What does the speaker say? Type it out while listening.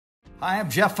Hi,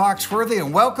 I'm Jeff Foxworthy,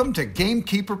 and welcome to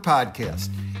Gamekeeper Podcast.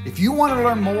 If you want to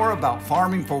learn more about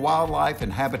farming for wildlife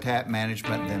and habitat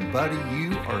management, then, buddy,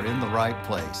 you are in the right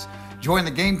place. Join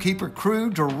the Gamekeeper crew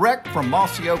direct from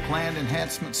Mossy Oak Land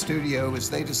Enhancement Studio as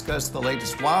they discuss the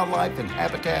latest wildlife and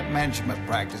habitat management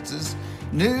practices,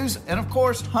 news, and, of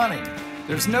course, hunting.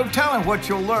 There's no telling what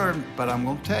you'll learn, but I'm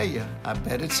going to tell you, I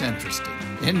bet it's interesting.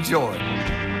 Enjoy.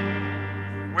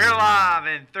 We're live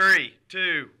in 3,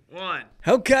 2, 1.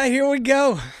 Okay, here we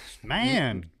go.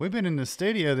 Man, we've been in the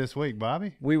studio this week,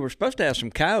 Bobby. We were supposed to have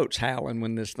some coyotes howling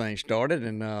when this thing started,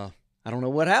 and I don't know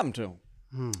what happened to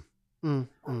them.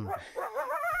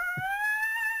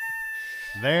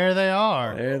 There they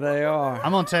are. There they are.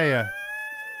 I'm gonna tell you,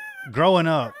 growing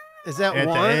up Is that at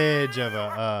one? the edge of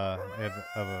a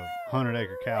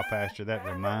 100-acre cow pasture, that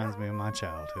reminds me of my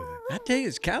childhood. I tell you,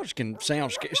 this couch can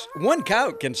sound one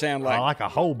coyote can sound like Like a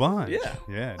whole bunch. Yeah.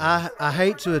 Yeah. I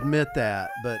hate to admit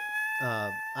that, but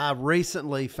I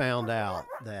recently found out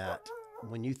that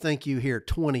when you think you hear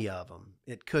 20 of them,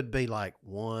 it could be like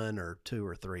 1 or 2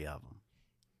 or 3 of them.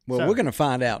 well, So, we're going to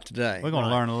find out today. We're gonna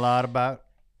learn a lot about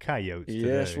coyotes today.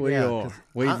 Yes, we Yeah, are. 'cause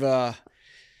We've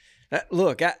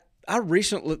look. I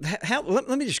recently. Let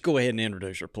me just go ahead and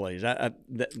introduce her, please.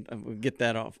 We'll get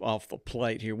that off the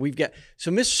plate here. We've got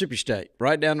Mississippi State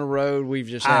right down the road. We've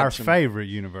just had Our some, favorite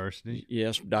university.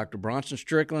 Yes, Dr. Bronson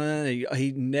Strickland.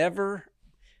 He never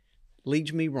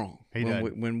leads me wrong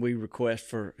when we request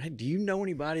for, hey, do you know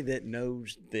anybody that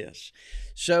knows this?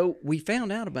 So we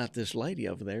found out about this lady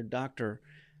over there, Dr.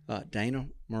 Dana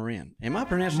Morin. Am I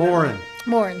pronouncing Morin. that right?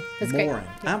 Morin. That's great.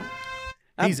 Morin.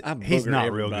 He's booger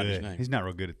not real everybody's good. name. He's not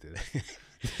real good at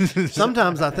this.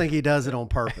 Sometimes I think he does it on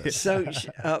purpose. So,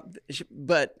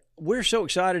 but we're so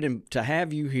excited to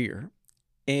have you here.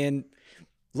 And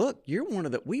look, you're one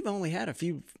of we've only had a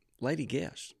few lady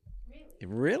guests.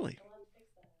 Really?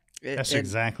 That's And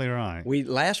exactly right.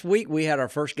 last week we had our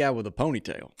first guy with a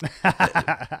ponytail,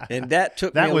 and that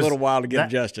took me a little while to get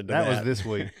adjusted to that. That was this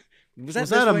week. Was that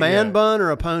this a week? man Yeah. bun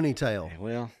or a ponytail?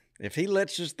 Well, if he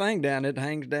lets his thing down, it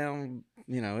hangs down.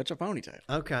 It's a ponytail.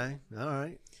 Okay. All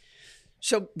right.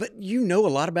 So, but you know a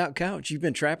lot about coyotes. You've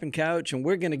been trapping coyotes, and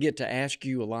we're going to get to ask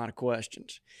you a lot of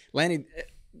questions. Lanny,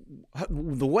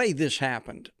 the way this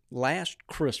happened last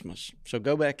Christmas, so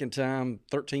go back in time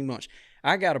 13 months,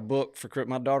 I got a book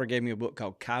my daughter gave me a book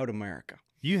called Coyote America.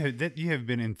 You have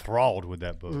been enthralled with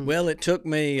that book. Well, it took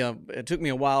me a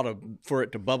while for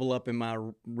it to bubble up in my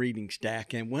reading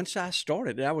stack, and once I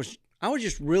started, I was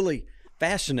just really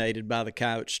fascinated by the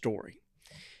coyote story.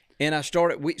 And I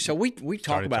started. We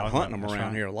talk about hunting them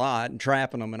around here a lot and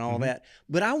trapping them and all that.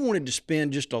 But I wanted to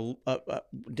spend just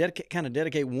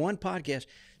dedicate one podcast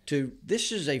to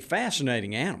this is a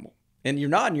fascinating animal. And you're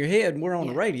nodding your head. And we're on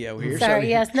the radio here. Sorry,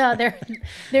 yes, no,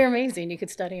 they're amazing. You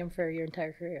could study them for your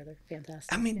entire career. They're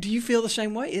fantastic. I mean, do you feel the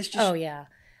same way? It's just. Oh yeah,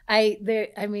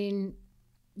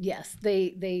 yes,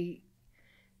 they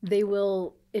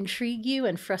will intrigue you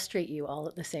and frustrate you all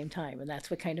at the same time, and that's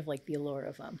what kind of like the allure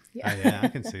of them. Yeah, Yeah, I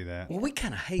can see that. Well, we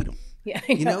kind of hate them. yeah.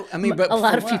 But a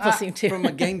lot of people seem to. From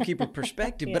a gamekeeper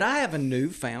perspective. But I have a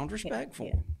newfound respect for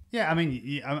them. Yeah, I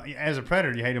mean, as a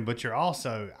predator, you hate them, but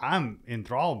I'm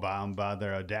enthralled by them, by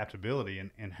their adaptability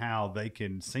and how they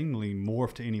can seemingly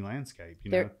morph to any landscape.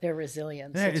 Their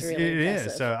resilience. Yeah, it's really it impressive.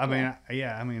 is. So,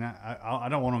 I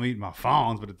don't want them eating my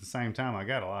fawns, but at the same time, I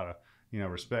got a lot of,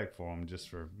 respect for them just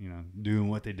for, doing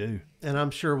what they do. And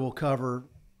I'm sure we'll cover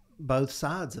both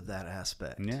sides of that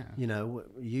aspect. Yeah. You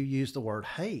use the word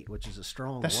hate, which is a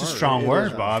strong word. That's a strong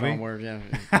word, Bobby. Strong word,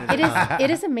 yeah. It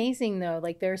is amazing though.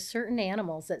 Like there are certain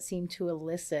animals that seem to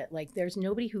elicit. Like there's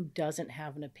nobody who doesn't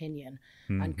have an opinion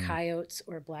on coyotes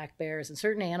or black bears and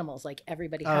certain animals. Like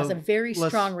everybody has a very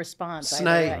strong response.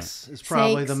 Snakes is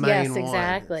probably the main one. Yes,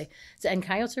 exactly. So, and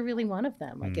coyotes are really one of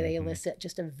them. Like they elicit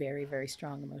just a very, very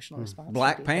strong emotional response.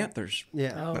 Black Panthers.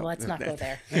 Yeah. Oh, let's not go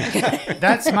there.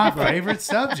 That's my favorite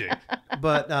subject.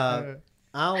 But I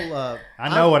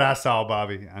know what I saw,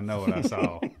 Bobby. I know what I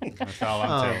saw. That's all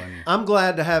I'm telling you. I'm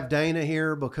glad to have Dana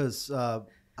here because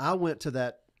I went to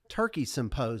that turkey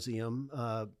symposium,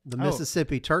 the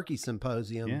Mississippi Turkey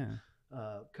Symposium,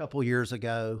 a couple years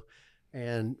ago,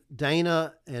 and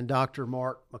Dana and Dr.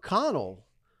 Mark McConnell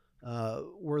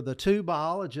were the two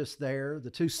biologists there, the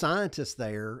two scientists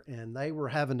there, and they were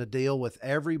having to deal with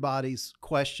everybody's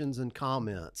questions and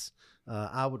comments.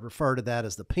 I would refer to that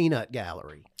as the peanut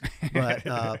gallery, but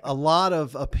a lot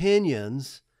of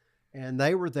opinions, and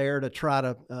they were there to try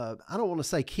to, I don't want to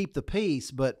say keep the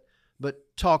peace, but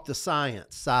talk the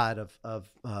science side of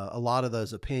a lot of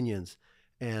those opinions.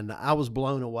 And I was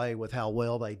blown away with how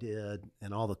well they did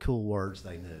and all the cool words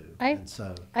they knew.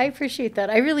 I appreciate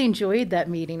that. I really enjoyed that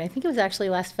meeting. I think it was actually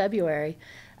last February.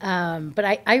 But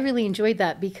I really enjoyed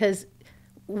that because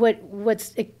what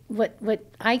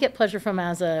I get pleasure from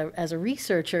as a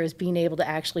researcher is being able to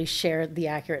actually share the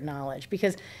accurate knowledge,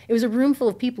 because it was a room full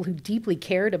of people who deeply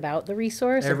cared about the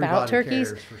resource, about turkeys.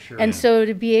 Cares, for sure. And so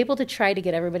to be able to try to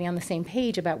get everybody on the same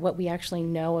page about what we actually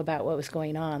know about what was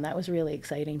going on, that was really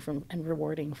exciting and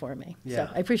rewarding for me. Yeah.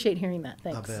 So I appreciate hearing that.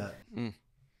 Thanks. I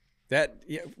bet.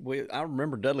 I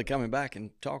remember Dudley coming back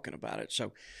and talking about it.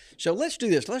 So let's do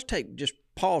this. Let's just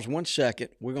pause 1 second.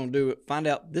 We're going to find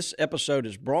out this episode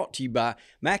is brought to you by,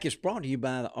 Mac, it's brought to you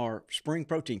by our spring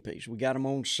protein peas. We got them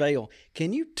on sale.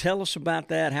 Can you tell us about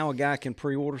that, how a guy can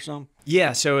pre-order some?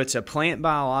 Yeah, so it's a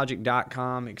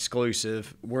plantbiologic.com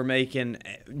exclusive. We're making,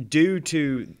 due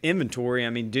to inventory,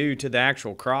 due to the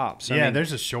actual crops.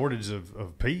 There's a shortage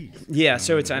of peas. Yeah,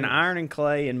 so it's an iron and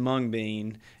clay and mung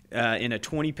bean in a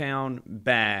 20-pound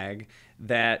bag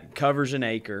that covers an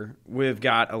acre. We've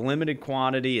got a limited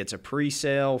quantity. It's a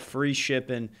pre-sale, free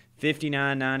shipping,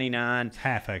 $59.99.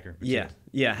 Half acre.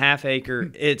 Yeah, half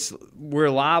acre. We're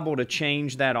liable to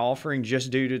change that offering just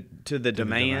due to the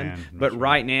demand. But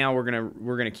right now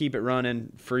we're gonna keep it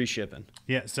running, free shipping.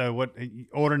 Yeah. So what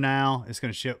order now? It's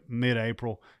gonna ship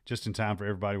mid-April, just in time for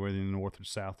everybody, whether in the north or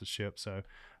south, to ship. So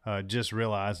just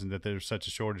realizing that there's such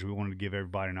a shortage, we wanted to give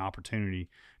everybody an opportunity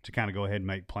to kind of go ahead and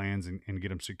make plans and get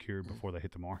them secured before they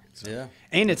hit the market. So. Yeah.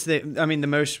 And it's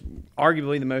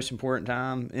arguably the most important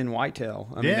time in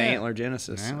whitetail. The antler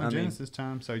genesis. Genesis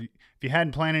time. So if you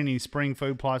hadn't planted any spring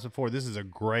food plots before, this is a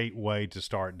great way to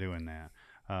start doing that.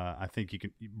 I think you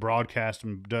can broadcast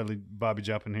them. Dudley, Bobby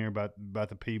jumping here about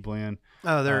the pea blend.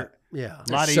 Oh, a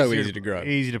lot so easier, easy to grow.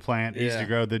 Easy to plant, easy to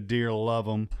grow. The deer love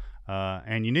them.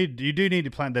 And you do need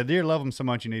to plant. The deer love them so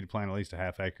much, you need to plant at least a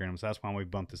half acre in them. So that's why we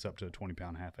bumped this up to a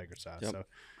 20-pound half acre size. Yep.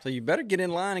 So you better get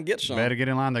in line and get some. Better get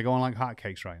in line. They're going like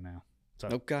hotcakes right now. So,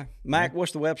 okay. Mac,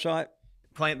 what's the website?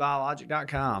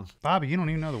 Plantbiologic.com. Bobby, you don't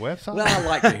even know the website? Well, I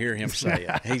like to hear him say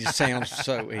it. He sounds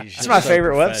so. It's my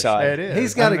favorite website. It is.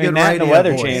 He's got a good that radio and the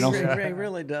Weather voice. Channel. He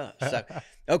really does.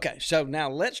 So now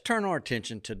let's turn our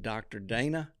attention to Dr.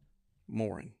 Dana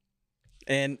Morin.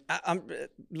 And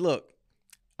look,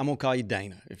 I'm going to call you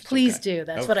Dana. If it's Please okay. do.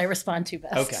 That's what I respond to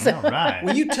best. Okay. So. All right.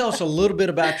 Will you tell us a little bit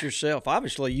about yourself?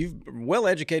 Obviously, you've well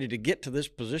educated to get to this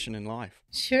position in life.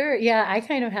 Sure. Yeah, I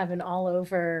kind of have an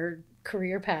all-over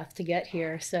career path to get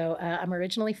here. So I'm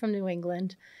originally from New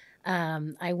England.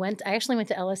 I actually went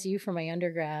to LSU for my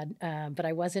undergrad, but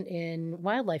I wasn't in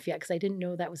wildlife yet because I didn't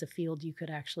know that was a field you could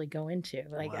actually go into.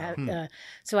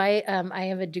 So I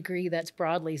have a degree that's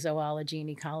broadly zoology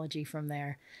and ecology from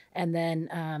there. And then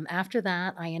after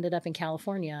that, I ended up in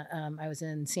California. I was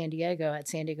in San Diego at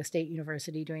San Diego State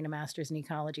University doing a master's in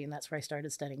ecology, and that's where I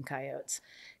started studying coyotes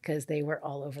because they were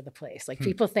all over the place. Like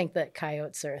people think that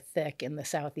coyotes are thick in the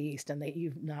southeast and that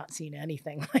you've not seen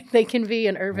anything. Like they can be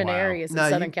in urban areas in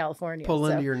Southern California. Pull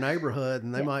into your neighborhood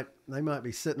and they might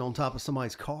be sitting on top of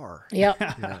somebody's car. Yep.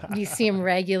 You see them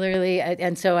regularly.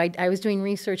 And so I was doing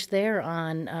research there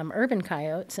on urban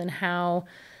coyotes and how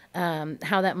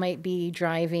that might be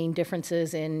driving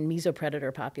differences in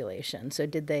mesopredator population. So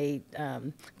did they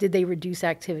reduce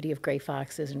activity of gray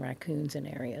foxes and raccoons in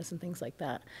areas and things like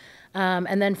that?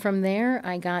 And then from there,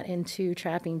 I got into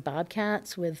trapping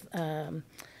bobcats with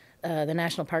the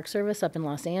National Park Service up in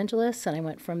Los Angeles, and I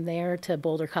went from there to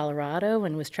Boulder, Colorado,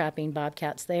 and was trapping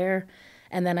bobcats there.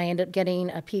 And then I ended up getting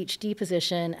a PhD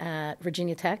position at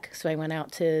Virginia Tech. So I went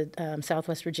out to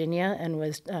Southwest Virginia and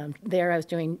was there. I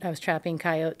was trapping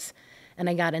coyotes, and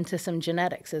I got into some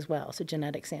genetics as well, so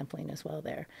genetic sampling as well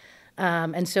there.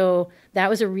 And so that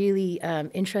was a really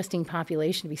interesting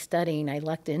population to be studying. I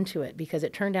lucked into it because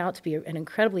it turned out to be an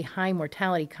incredibly high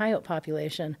mortality coyote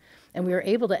population, and we were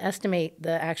able to estimate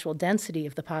the actual density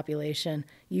of the population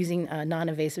using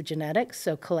non-invasive genetics,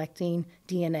 so collecting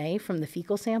DNA from the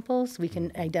fecal samples. We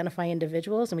can identify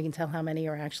individuals, and we can tell how many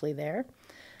are actually there.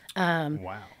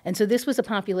 Wow. And so this was a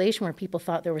population where people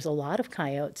thought there was a lot of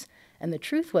coyotes, and the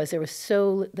truth was there were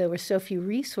so few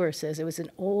resources. It was an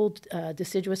old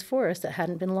deciduous forest that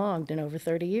hadn't been logged in over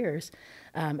 30 years,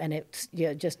 and it's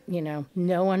just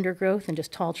no undergrowth and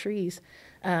just tall trees.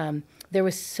 There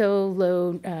was so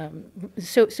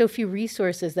few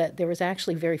resources that there was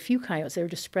actually very few coyotes. They were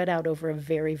just spread out over a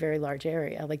very, very large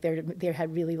area. Like they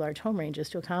had really large home ranges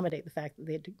to accommodate the fact that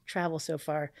they had to travel so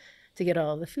far to get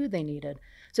all of the food they needed.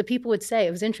 So people would say,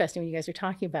 it was interesting when you guys were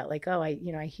talking about like, oh, I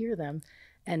hear them.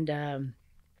 And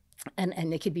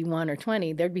and it could be 1 or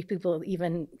 20, there'd be people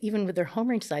even with their home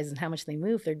range sizes and how much they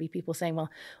move, there'd be people saying,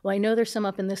 well, I know there's some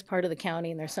up in this part of the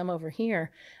county and there's some over here.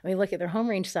 And we look at their home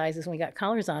range sizes and we got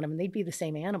collars on them and they'd be the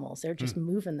same animals. They're just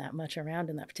moving that much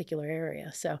around in that particular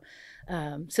area. So,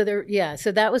 so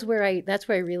that's where I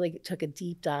really took a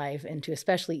deep dive into,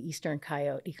 especially Eastern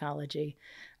coyote ecology.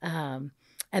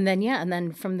 And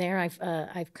then from there,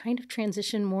 I've kind of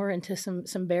transitioned more into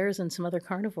some bears and some other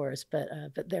carnivores, but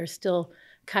there's still,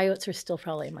 coyotes are still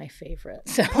probably my favorite.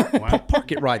 So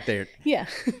Park it right there. Yeah.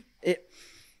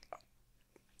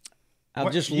 I'll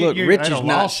just look. Richie's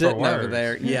not sitting over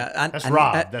there. Yeah, that's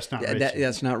Rob. That's not Richie.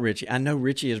 That's not Richie. I know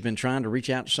Richie has been trying to reach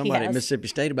out to somebody at Mississippi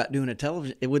State about doing a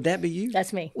television. Would that be you?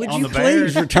 That's me. Would you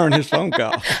please return his phone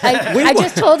call? I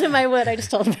just told him I would.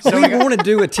 So we want to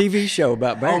do a TV show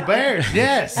about bears. Oh, bears!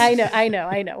 Yes. I know.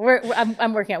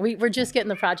 I'm working on. We're just getting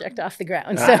the project off the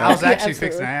ground. So, I was actually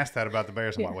fixing to ask that about the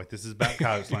bears. I'm like, wait, this is about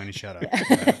coyotes, Laney. Shut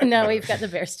up. No, we've got the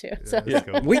bears too. So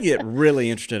cool. We get really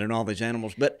interested in all these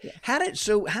animals. But how does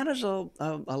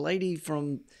a lady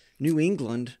from New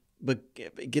England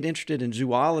get interested in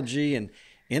zoology and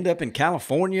end up in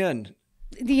California? And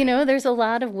there's a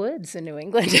lot of woods in New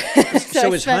England.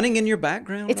 so is hunting in your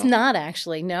background? It's not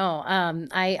actually, no.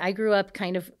 I grew up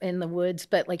kind of in the woods,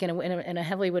 but like in a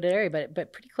heavily wooded area,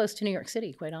 but pretty close to New York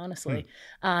City, quite honestly.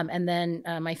 And then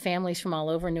my family's from all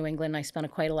over New England. I spent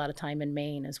quite a lot of time in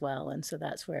Maine as well. And so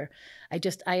that's where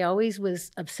I always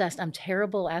was obsessed. I'm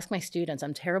terrible, ask my students,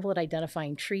 I'm terrible at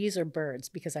identifying trees or birds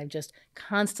because I'm just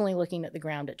constantly looking at the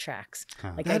ground at tracks.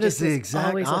 Like that is the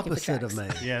exact opposite of me.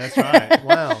 Yeah, that's right.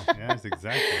 Wow. Yeah, that's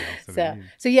exactly opposite.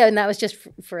 So yeah, and that was just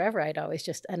forever. I'd always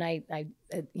just, and I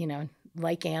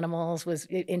like animals, was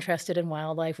interested in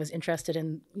wildlife, was interested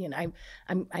in,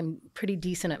 I'm pretty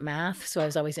decent at math. So I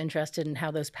was always interested in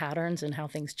how those patterns and how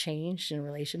things changed in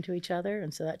relation to each other.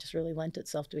 And so that just really lent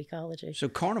itself to ecology. So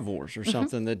carnivores are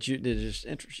something that just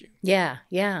interests you. Yeah.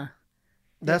 Yeah.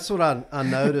 That's what I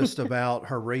noticed about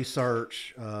her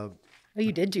research.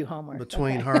 You did do homework.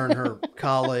 Between her and her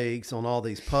colleagues on all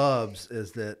these pubs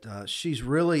is that she's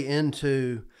really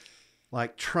into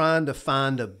like trying to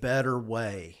find a better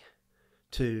way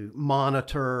to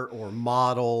monitor or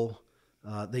model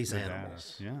these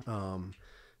animals. Yeah.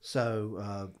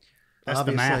 That's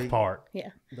the math part. Yeah.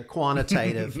 The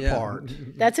quantitative part.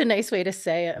 That's a nice way to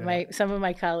say it. Some of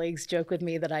my colleagues joke with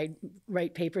me that I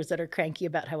write papers that are cranky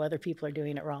about how other people are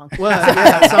doing it wrong. Well,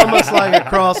 yeah, it's almost like a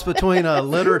cross between a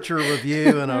literature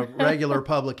review and a regular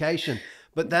publication.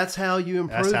 But that's how you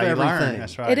improve everything. Learn.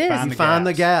 That's right. It is. You find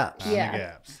the gaps. Yeah. The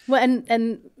gaps. Well,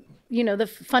 and the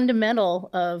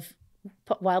fundamental of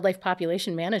wildlife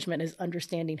population management is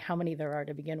understanding how many there are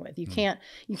to begin with. You can't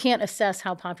assess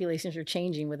how populations are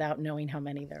changing without knowing how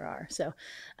many there are. So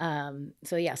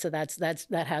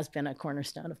that has been a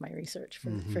cornerstone of my research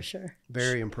for sure.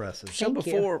 Very impressive. So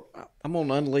before I'm going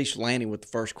to unleash Lanny with the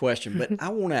first question, but I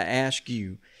want to ask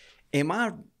you, am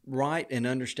I right in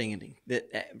understanding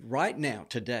that right now,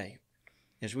 today,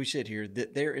 as we sit here,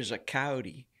 that there is a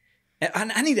coyote?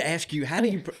 I need to ask you, how do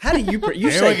you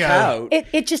say coyote?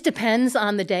 It just depends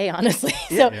on the day, honestly.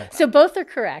 So both are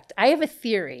correct. I have a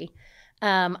theory.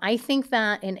 I think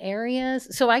that in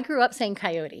areas, so I grew up saying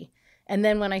coyote. And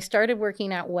then when I started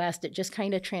working out west, it just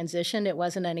kind of transitioned. It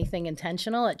wasn't anything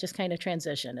intentional. It just kind of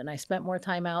transitioned. And I spent more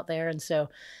time out there. And so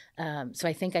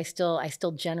I think I still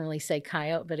generally say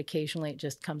coyote, but occasionally it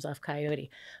just comes off coyote.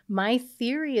 My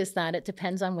theory is that it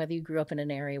depends on whether you grew up in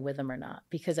an area with them or not.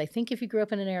 Because I think if you grew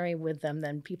up in an area with them,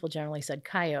 then people generally said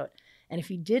coyote. And if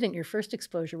you didn't, your first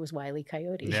exposure was Wile E.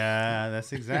 Coyote. Yeah,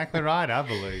 that's exactly right, I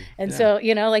believe. And so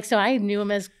I knew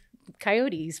them as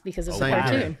coyotes because of the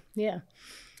cartoon. Yeah.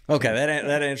 Okay,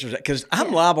 that answers that. Because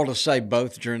I'm liable to say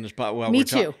both during this part. Me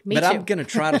too. I'm going to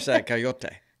try to say coyote.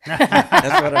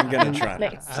 That's what I'm going to try.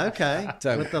 Nice. Okay.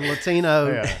 So, with the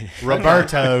Latino.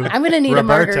 Roberto. I'm going to need a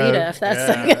margarita if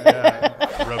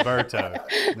that's Roberto.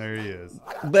 There he is.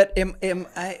 But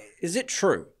is it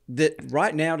true that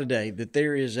right now today that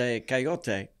there is a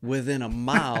coyote within a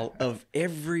mile of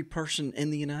every person in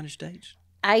the United States?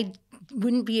 I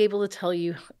wouldn't be able to tell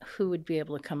you who would be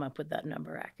able to come up with that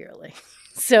number accurately.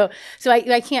 So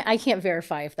I can't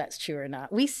verify if that's true or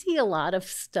not. We see a lot of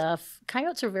stuff.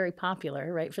 Coyotes are very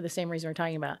popular, right? For the same reason we're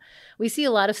talking about. We see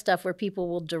a lot of stuff where people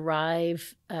will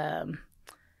derive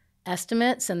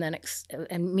estimates and then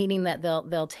and meaning that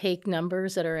they'll take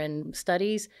numbers that are in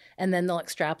studies and then they'll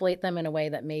extrapolate them in a way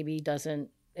that maybe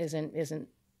isn't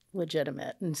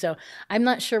legitimate. And so I'm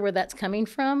not sure where that's coming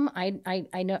from. I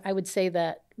know I would say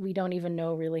that we don't even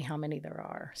know really how many there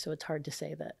are. So it's hard to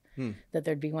say that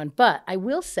there'd be one. But I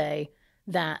will say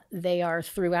that they are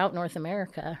throughout North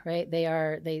America, right?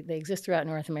 They exist throughout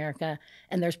North America,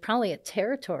 and there's probably a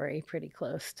territory pretty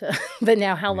close to. But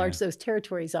now, how large those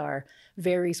territories are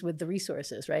varies with the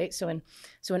resources, right? So in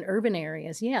urban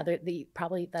areas,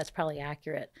 that's probably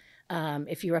accurate.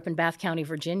 If you were up in Bath County,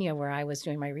 Virginia, where I was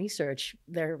doing my research,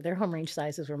 their home range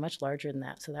sizes were much larger than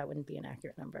that, so that wouldn't be an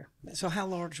accurate number. So how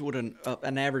large would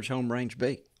an average home range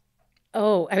be?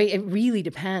 Oh, I mean, it really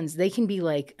depends. They can be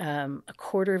like a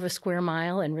quarter of a square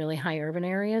mile in really high urban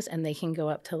areas, and they can go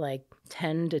up to like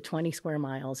 10 to 20 square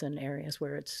miles in areas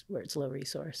where it's low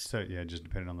resource. So just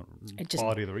depending on the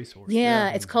quality of the resource. Yeah,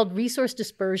 it's called resource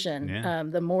dispersion. Yeah.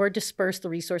 The more dispersed the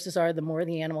resources are, the more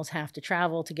the animals have to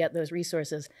travel to get those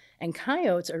resources. And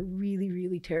coyotes are really,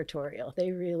 really territorial.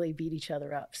 They really beat each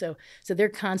other up. So they're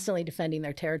constantly defending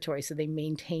their territory, so they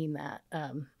maintain that.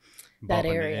 That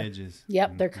area. The edges.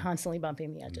 Yep, they're constantly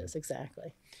bumping the edges.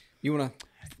 Exactly. You want to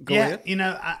go ahead?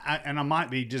 I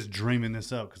might be just dreaming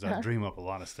this up because I dream up a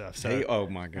lot of stuff. So, oh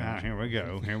my God! Here we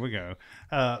go.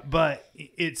 But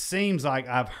it seems like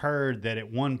I've heard that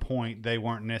at one point they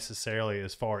weren't necessarily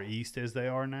as far east as they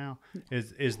are now.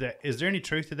 Is there any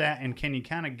truth to that? And can you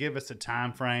kind of give us a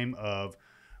time frame of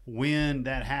when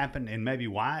that happened and maybe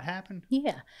why it happened?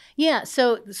 Yeah.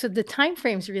 So the time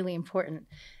frame is really important.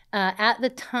 At the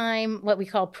time, what we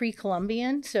call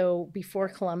pre-Columbian, so before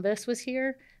Columbus was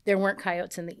here, there weren't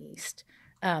coyotes in the east,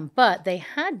 but they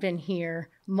had been here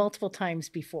multiple times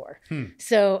before.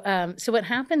 So what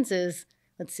happens is,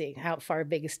 let's see, how far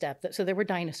big a step. So there were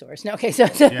dinosaurs. No, okay. So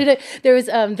there's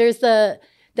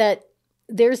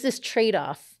this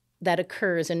trade-off that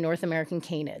occurs in North American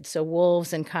canids, so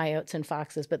wolves and coyotes and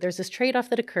foxes. But there's this trade-off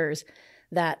that occurs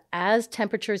that as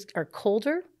temperatures are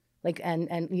colder,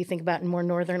 and you think about in more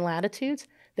northern latitudes,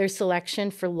 there's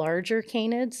selection for larger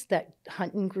canids that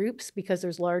hunt in groups because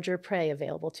there's larger prey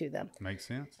available to them. Makes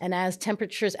sense. And as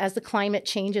the climate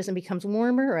changes and becomes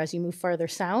warmer, or as you move farther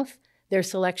south,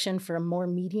 there's selection for a more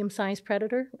medium-sized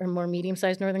predator or more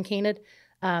medium-sized northern canid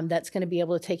that's going to be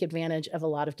able to take advantage of a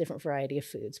lot of different variety of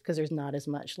foods because there's not as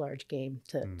much large game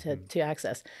to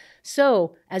access.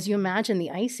 So as you imagine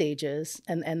the ice ages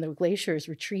and the glaciers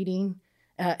retreating,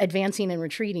 advancing and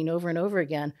retreating over and over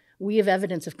again, we have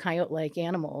evidence of coyote-like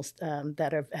animals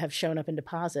that have shown up in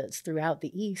deposits throughout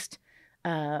the east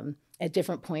at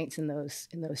different points in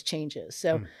those changes.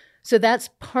 So that's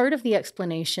part of the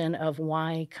explanation of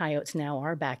why coyotes now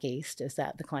are back east, is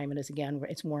that the climate is, again,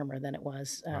 it's warmer than it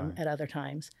was at other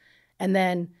times. And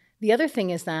then the other thing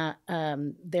is that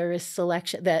there is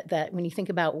selection that when you think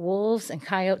about wolves and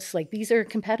coyotes, like these are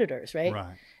competitors, right?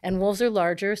 And wolves are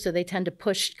larger, so they tend to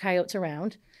push coyotes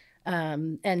around.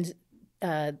 And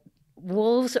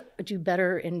wolves do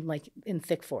better in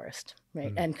thick forest,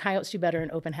 right? And coyotes do better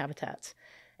in open habitats.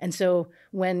 And so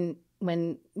when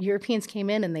Europeans came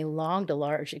in and they logged a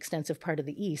large, extensive part of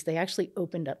the east, they actually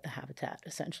opened up the habitat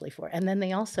essentially for it. And then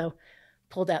they also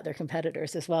pulled out their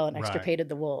competitors as well and extirpated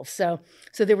the wolves. So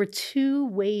there were two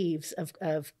waves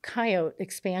of coyote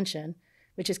expansion,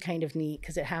 which is kind of neat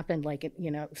because it happened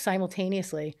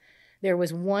simultaneously. There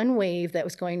was one wave that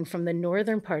was going from the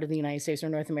northern part of the United States or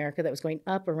North America that was going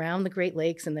up around the Great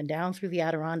Lakes and then down through the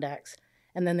Adirondacks.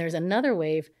 And then there's another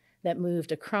wave that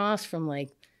moved across from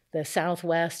the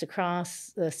southwest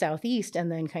across the southeast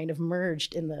and then kind of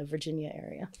merged in the Virginia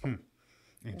area.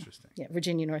 Interesting. Yeah,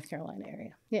 Virginia, North Carolina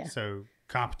area. Yeah. So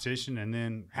competition and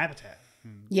then habitat.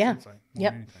 Yeah.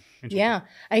 Yep. Yeah.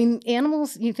 I mean,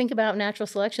 animals, you think about natural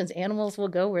selections, animals will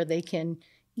go where they can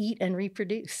eat and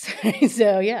reproduce.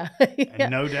 So, yeah.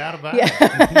 No doubt about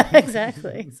it.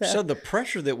 Exactly. So the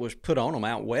pressure that was put on them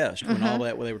out west when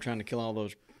when they were trying to kill all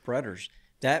those predators,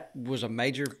 that was a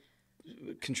major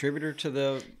contributor to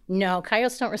the... No,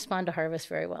 coyotes don't respond to harvest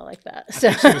very well like that. I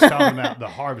think she was talking about the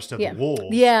harvest of the wolves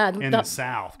in the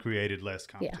south created less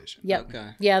competition. Yeah. Yep. Okay.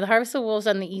 Yeah, the harvest of wolves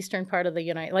on the eastern part of the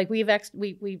United...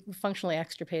 we functionally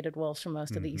extirpated wolves from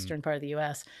most of the eastern part of the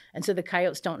U.S., and so the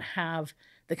coyotes don't have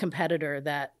the competitor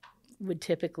that would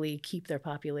typically keep their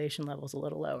population levels a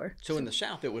little lower. So in the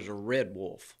south, it was a red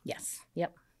wolf. Yes.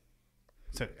 Yep.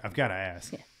 So I've got to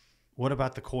ask, what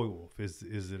about the coy wolf? Is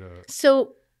it a...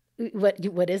 So...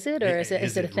 What is it, or is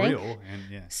it a thing? Real?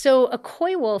 So a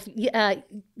coy wolf,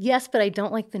 yes, but I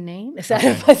don't like the name. Is that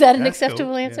an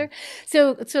acceptable answer?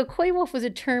 Yeah. So coy wolf was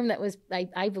a term that was,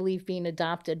 I believe, being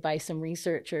adopted by some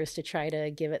researchers to try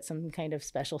to give it some kind of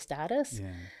special status.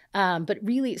 Yeah. But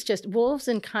really, it's just wolves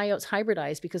and coyotes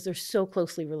hybridize because they're so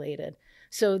closely related.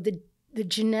 So the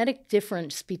genetic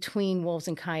difference between wolves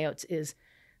and coyotes is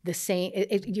the same.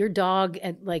 Your dog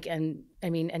and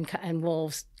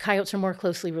wolves, coyotes are more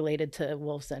closely related to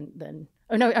wolves than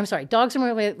Oh, no, I'm sorry. Dogs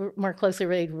are more closely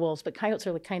related to wolves, but coyotes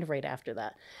are kind of right after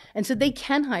that. And so they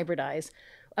can hybridize.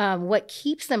 What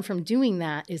keeps them from doing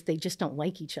that is they just don't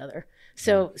like each other.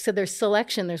 So there's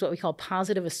selection. There's what we call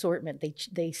positive assortment.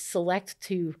 They select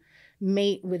to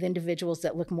mate with individuals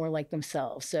that look more like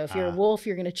themselves. So if you're a wolf,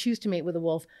 you're going to choose to mate with a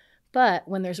wolf. But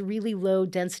when there's really low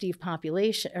density of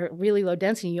population or really low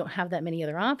density, you don't have that many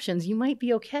other options, you might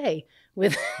be okay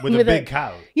with a big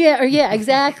coyote. Yeah,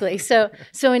 exactly. So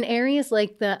in areas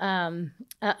like the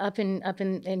up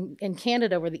in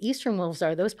Canada where the eastern wolves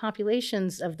are, those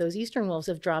populations of those eastern wolves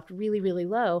have dropped really, really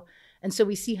low. And so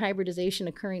we see hybridization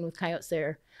occurring with coyotes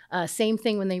there. Same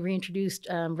thing when they reintroduced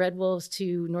red wolves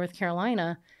to North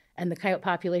Carolina and the coyote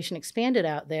population expanded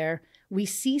out there. We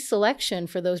see selection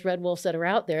for those red wolves that are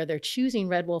out there. They're choosing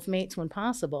red wolf mates when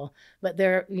possible, but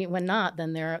when not,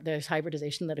 then there's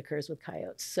hybridization that occurs with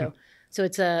coyotes. So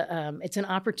it's an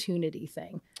opportunity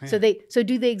thing. Yeah. So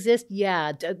do they exist?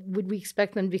 Yeah. Would we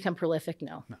expect them to become prolific?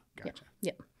 No. No. Gotcha.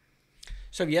 Yeah.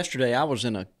 So yesterday I was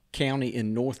in a county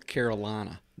in North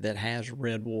Carolina that has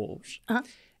red wolves. Uh-huh.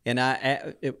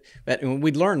 And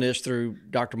we learned this through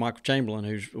Dr. Michael Chamberlain,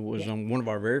 who was on one of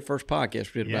our very first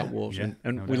podcasts we did about wolves.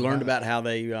 And we learned about how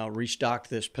they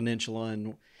restocked this peninsula.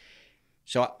 And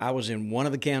so I was in one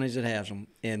of the counties that has them,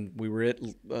 and we were at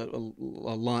a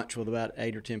lunch with about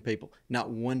 8 or 10 people.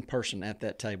 Not one person at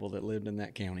that table that lived in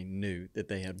that county knew that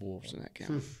they had wolves in that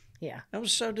county. Yeah. I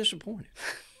was so disappointed.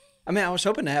 I mean, I was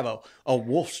hoping to have a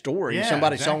wolf story. Yeah,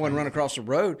 somebody saw one run across the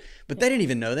road, but they didn't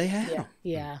even know they had them.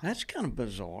 Yeah, that's kind of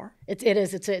bizarre. It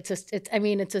is.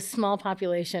 It's a small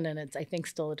population, and it's I think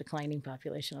still a declining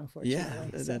population, unfortunately.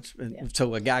 Yeah,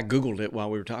 so a guy Googled it while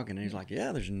we were talking, and he's like,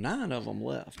 "Yeah, there's 9 of them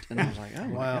left," and I was like, "Oh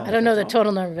wow." I don't know the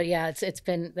total number, but yeah, it's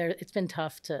been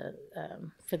tough to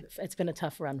it's been a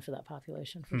tough run for that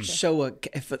population for sure. So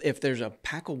if there's a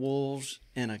pack of wolves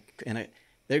and a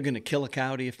they're going to kill a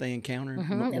coyote if they encounter.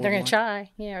 Mm-hmm. They're going to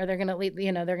try, or they're going to leave.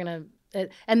 They're going to.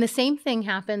 And the same thing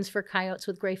happens for coyotes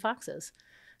with gray foxes.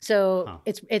 So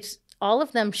it's all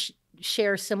of them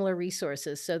share similar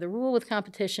resources. So the rule with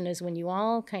competition is when you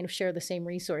all kind of share the same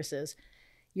resources,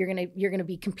 you're gonna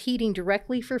be competing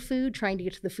directly for food, trying to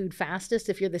get to the food fastest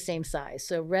if you're the same size.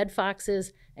 So red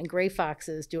foxes and gray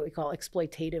foxes do what we call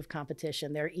exploitative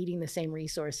competition. They're eating the same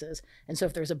resources, and so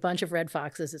if there's a bunch of red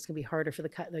foxes, it's gonna be harder for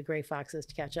the gray foxes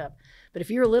to catch up. But if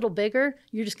you're a little bigger,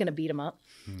 you're just gonna beat them up.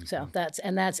 Mm-hmm. So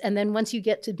and then once you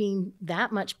get to being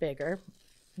that much bigger,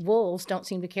 wolves don't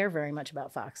seem to care very much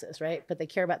about foxes, right? But they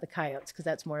care about the coyotes because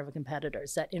that's more of a competitor.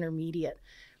 It's that intermediate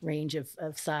range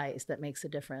of size that makes a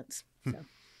difference. So.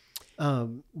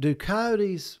 Do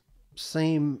coyotes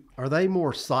are they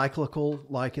more cyclical,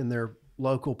 like in their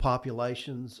local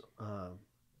populations?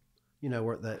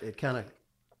 Where it kind of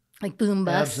like boom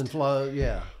bust, ebbs and flows.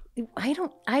 Yeah.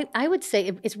 I would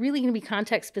say it's really going to be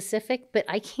context specific, but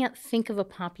I can't think of a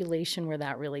population where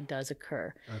that really does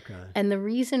occur. Okay. And the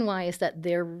reason why is that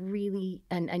they're really,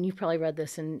 and you've probably read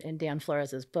this in Dan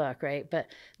Flores's book, right? But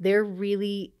they're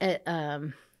really,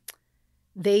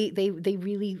 they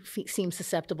really seem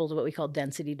susceptible to what we call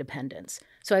density dependence.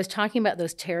 So I was talking about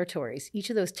those territories. Each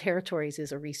of those territories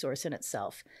is a resource in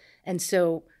itself. And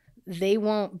so they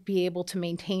won't be able to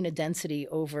maintain a density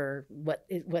over what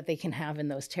they can have in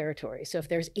those territories. So if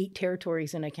there's 8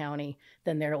 territories in a county,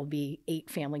 then there will be 8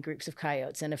 family groups of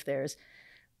coyotes. And if there's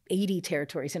 80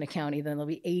 territories in a county, then there'll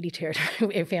be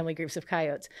 80 family groups of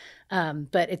coyotes.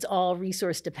 But it's all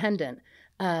resource dependent.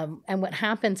 And what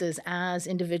happens is as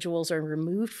individuals are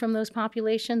removed from those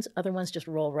populations, other ones just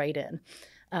roll right in.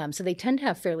 So they tend to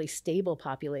have fairly stable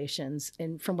populations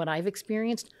from what I've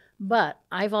experienced. But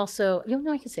I've also,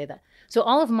 I can say that. So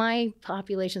all of my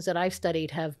populations that I've studied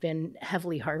have been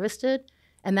heavily harvested,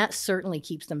 and that certainly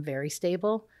keeps them very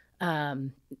stable.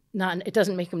 It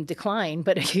doesn't make them decline,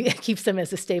 but it keeps them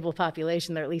as a stable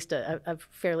population. They're at least a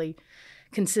fairly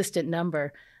consistent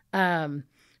number.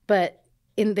 But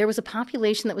there was a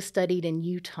population that was studied in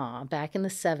Utah back in the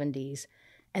 70s,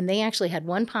 and they actually had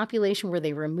one population where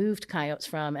they removed coyotes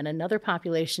from and another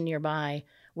population nearby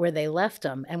where they left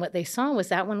them. And what they saw was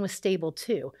that one was stable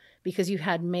too, because you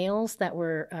had males that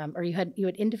were, or you had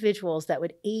individuals that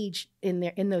would age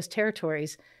in those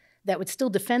territories that would still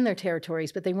defend their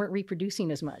territories, but they weren't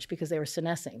reproducing as much because they were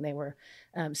senescing. They were,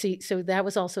 so that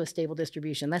was also a stable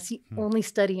distribution. That's the only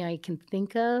study I can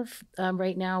think of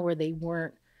right now where they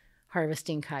weren't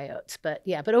harvesting coyotes. But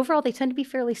overall they tend to be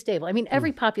fairly stable. I mean,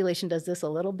 every population does this a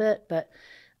little bit, but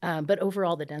But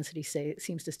overall, the density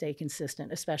seems to stay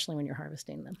consistent, especially when you're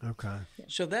harvesting them. Okay. Yeah.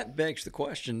 So that begs the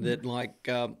question that, like,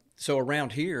 so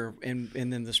around here, and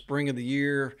then the spring of the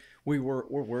year, we're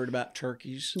worried about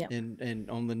turkeys and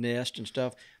on the nest and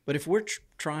stuff. But if we're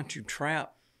trying to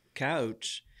trap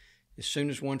coyotes, as soon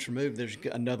as one's removed, there's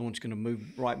another one's going to move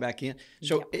right back in.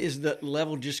 So is the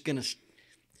level just going to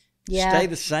stay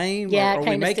the same? Yeah, are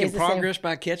we making progress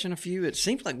by catching a few? It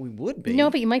seems like we would be. No,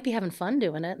 but you might be having fun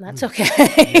doing it, and that's okay.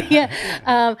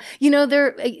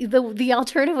 The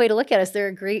alternative way to look at it is they're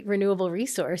a great renewable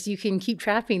resource. You can keep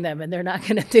trapping them, and they're not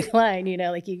going to decline.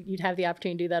 You'd have the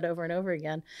opportunity to do that over and over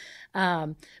again.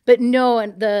 But no,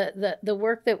 and the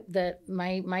work that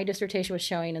my dissertation was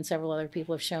showing, and several other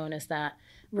people have shown, is that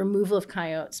removal of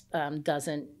coyotes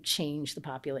doesn't change the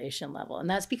population level. And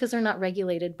that's because they're not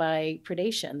regulated by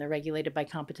predation. They're regulated by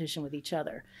competition with each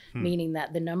other, meaning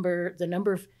that the number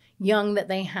of young that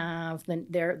they have,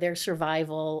 their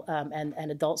survival and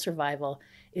adult survival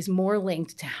is more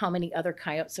linked to how many other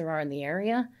coyotes there are in the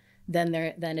area than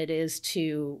it is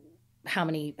to how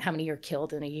many are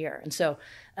killed in a year. And so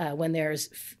when there's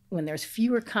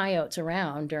fewer coyotes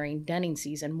around during denning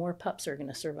season, more pups are going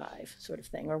to survive, sort of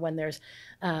thing. Or when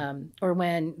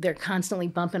when they're constantly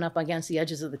bumping up against the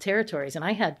edges of the territories. And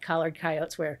I had collared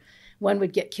coyotes where one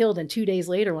would get killed, and 2 days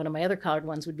later, one of my other collared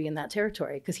ones would be in that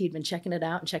territory because he'd been checking it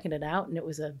out, and it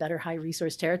was a better high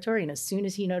resource territory. And as soon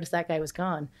as he noticed that guy was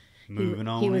gone,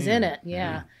 he was in it.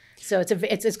 Yeah. So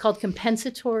it's called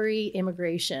compensatory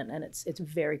immigration, and it's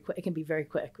very quick. It can be very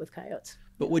quick with coyotes.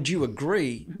 But would you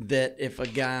agree that if a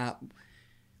guy,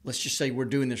 let's just say we're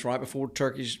doing this right before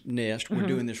turkeys nest, we're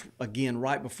doing this again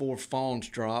right before fawns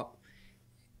drop,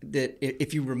 that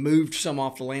if you removed some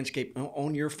off the landscape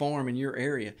on your farm in your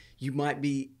area, you might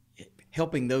be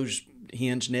helping those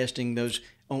hens nesting those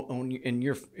in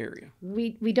your area?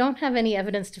 We don't have any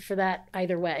evidence for that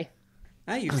either way.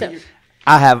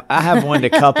 I have one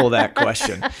to couple that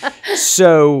question.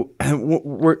 So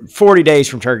we're 40 days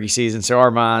from turkey season, so our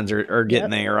minds are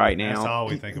getting there right now. That's all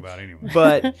we think about anyway.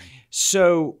 But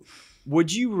so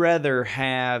would you rather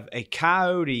have a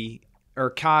coyote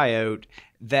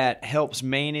that helps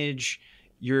manage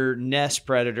your nest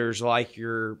predators like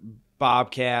your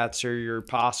bobcats or your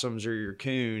possums or your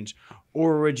coons,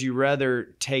 or would you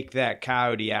rather take that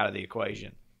coyote out of the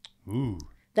equation? Ooh.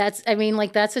 That's an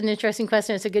interesting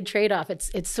question. It's a good trade-off.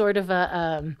 It's sort of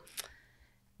a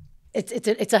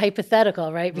it's a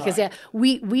hypothetical, right? Because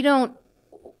we don't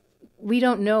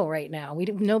know right now.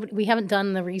 We haven't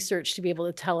done the research to be able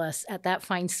to tell us at that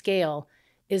fine scale,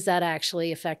 is that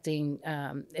actually affecting?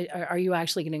 Are you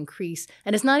actually going to increase?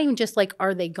 And it's not even just like,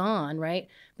 are they gone, right?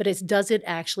 But does it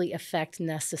actually affect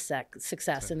nest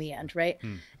success in the end, right?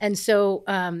 And so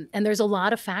and there's a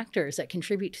lot of factors that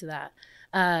contribute to that.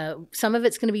 Some of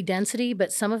it's going to be density,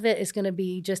 but some of it is going to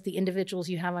be just the individuals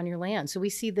you have on your land. So we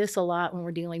see this a lot when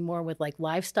we're dealing more with like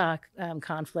livestock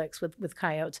conflicts with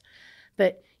coyotes.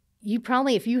 But you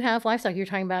probably, if you have livestock, you're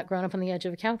talking about growing up on the edge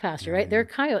of a cow pasture, right? There are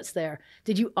coyotes there.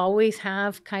 Did you always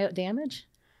have coyote damage?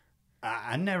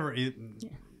 I never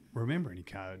remember any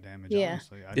coyote damage,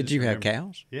 honestly. Did you have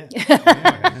cows? Yeah.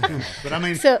 But I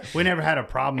mean, we never had a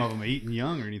problem of them eating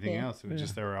young or anything else. It was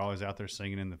just they were always out there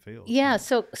singing in the field. Yeah,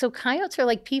 so coyotes are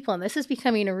like people, and this is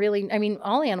becoming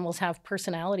all animals have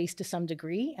personalities to some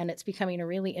degree, and it's becoming a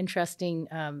really interesting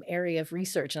area of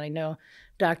research. And I know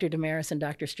Dr. Damaris and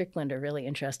Dr. Strickland are really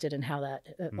interested in how that,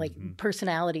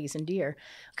 personalities in deer.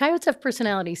 Coyotes have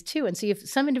personalities too, and so you have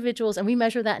some individuals, and we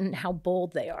measure that in how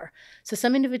bold they are. So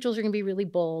some individuals are going to be really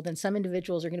bold, and some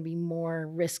individuals are going to be more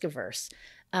risk averse.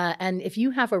 And if you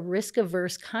have a risk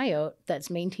averse coyote that's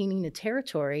maintaining the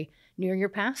territory near your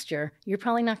pasture, you're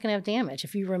probably not going to have damage.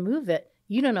 If you remove it,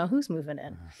 you don't know who's moving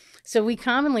in. So we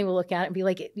commonly will look at it and be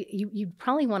like, you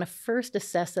probably want to first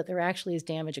assess that there actually is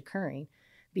damage occurring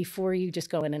before you just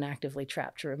go in and actively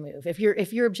trap to remove. If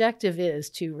your objective is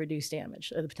to reduce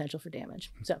damage or the potential for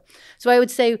damage. So I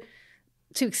would say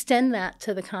to extend that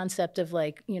to the concept of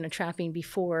trapping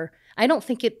before, I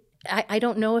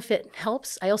don't know if it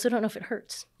helps. I also don't know if it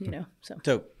hurts,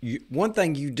 So one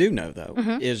thing you do know, though,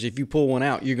 is if you pull one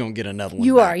out, you're going to get another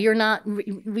one back. You're not,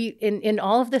 in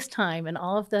all of this time and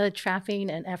all of the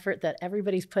trapping and effort that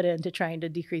everybody's put into trying to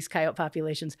decrease coyote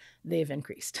populations, they've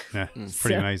increased. Yeah, it's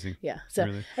pretty amazing. Yeah. So,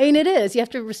 really. I mean, it is. You have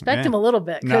to respect them a little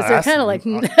bit because they're kind of like...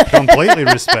 completely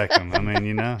respect them. I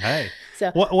mean, hey.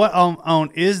 So what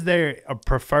on is there a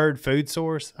preferred food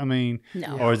source? I mean,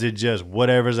 no. Or is it just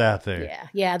whatever's out there?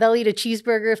 Yeah. They'll eat a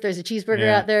cheeseburger if there's a cheeseburger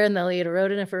out there, and they'll eat a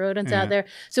rodent if a rodent's out there.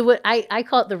 So what I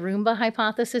call it the Roomba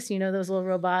hypothesis. You know those little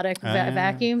robotic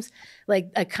vacuums.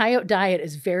 Like a coyote diet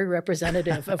is very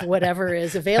representative of whatever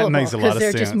is available because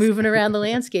they're just moving around the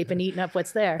landscape and eating up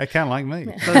what's there. They're kind of like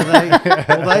me. So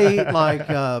they eat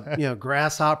like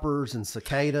grasshoppers and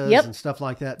cicadas and stuff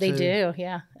like that too? They do,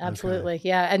 yeah, absolutely. Okay.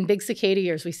 Yeah, and big cicada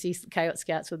ears, we see coyote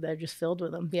scats they're just filled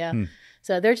with them. Yeah.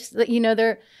 So they're just,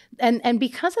 they're and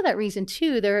because of that reason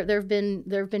too, there have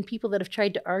been people that have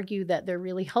tried to argue that they're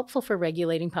really helpful for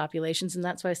regulating populations, and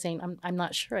that's why I was saying I'm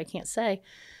not sure, I can't say.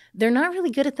 They're not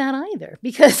really good at that either,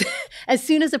 because as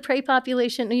soon as a prey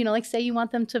population, like say you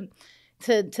want them to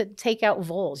take out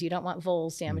voles, you don't want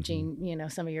voles damaging,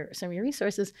 some of your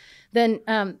resources, then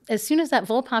as soon as that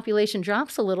vole population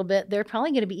drops a little bit, they're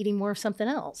probably going to be eating more of something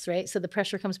else, right? So the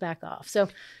pressure comes back off. So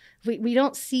we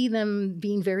don't see them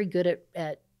being very good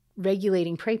at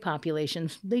regulating prey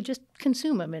populations. They just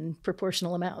consume them in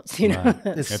proportional amounts, Right.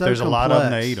 If so there's complex. A lot of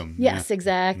them, they eat them. Yes,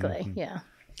 exactly. Yeah.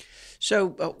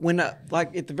 So when,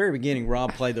 like at the very beginning,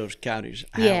 Rob played those coyotes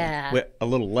howling. Yeah. Well, a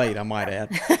little late, I might add.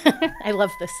 I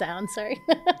love the sound, sorry.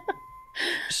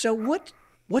 So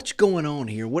what's going on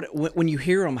here? When you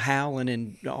hear them howling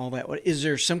and all that, is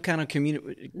there some kind of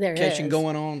communication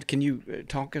going on? Can you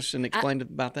talk us and explain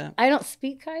about that? I don't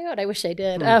speak coyote. I wish I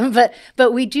did.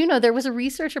 But we do know there was a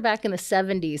researcher back in the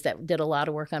 70s that did a lot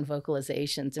of work on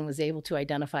vocalizations and was able to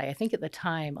identify, I think at the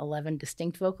time, 11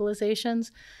 distinct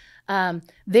vocalizations.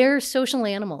 They're social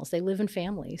animals. They live in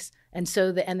families. And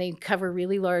so they cover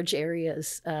really large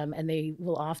areas, and they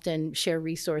will often share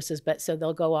resources, so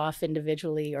they'll go off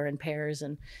individually or in pairs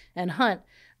and hunt.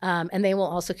 And they will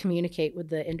also communicate with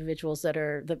the individuals that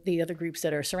are the other groups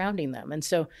that are surrounding them. And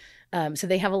so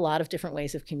they have a lot of different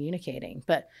ways of communicating.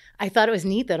 But I thought it was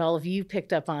neat that all of you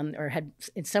picked up on or had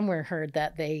somewhere heard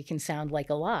that they can sound like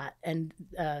a lot. And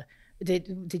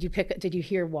did you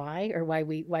hear why or why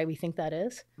we think that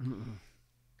is? Mm-mm.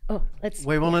 Oh,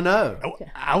 we want to know.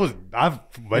 I've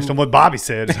based on what Bobby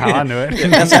said is how I knew it.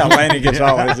 That's how Lanny gets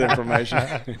all his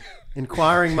information.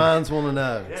 Inquiring minds want to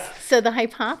know. So the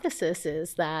hypothesis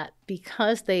is that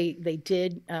because they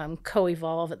did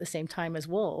co-evolve at the same time as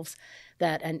wolves,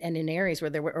 that and in areas where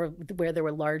there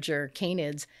were larger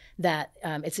canids, that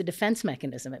it's a defense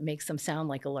mechanism. It makes them sound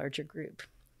like a larger group.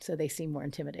 So they seem more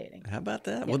intimidating. How about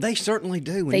that? Yeah. Well, they certainly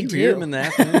do. When they you do. hear them in the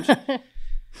afternoons.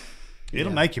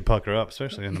 It'll make you pucker up,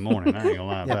 especially in the morning. I ain't gonna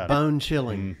lie about it. Bone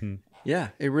chilling. Mm-hmm. Yeah,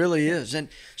 it really is. And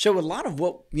so a lot of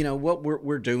what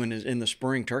we're doing is in the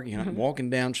spring turkey hunt, walking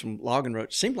down some logging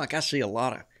roads. Seems like I see a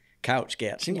lot of coyote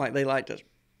scat. Seems like they like to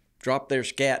drop their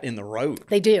scat in the road.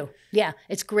 They do. Yeah,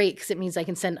 it's great because it means I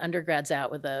can send undergrads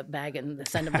out with a bag and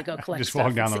send them to go collect Just stuff.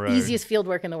 walk down it's the road. Easiest field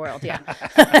work in the world. Yeah.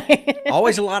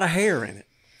 Always a lot of hair in it.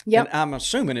 Yep. And I'm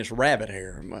assuming it's rabbit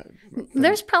hair.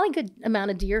 There's probably a good amount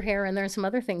of deer hair in there and some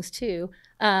other things too.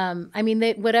 I mean,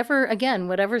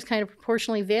 whatever's kind of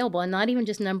proportionally available, and not even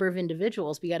just number of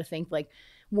individuals. We got to think like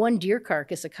one deer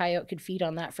carcass, a coyote could feed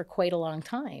on that for quite a long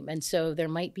time. And so there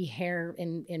might be hair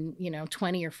in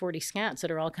 20 or 40 scats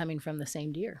that are all coming from the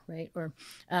same deer, right? Or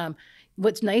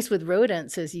what's nice with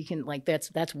rodents is you can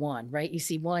that's one, right? You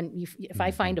see one, if I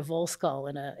find a vole skull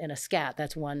in a scat,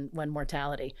 that's one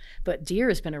mortality. But deer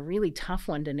has been a really tough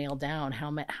one to nail down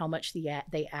how much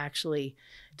they actually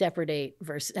depredate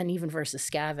versus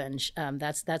scavenge.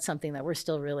 That's something that we're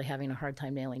still really having a hard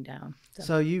time nailing down.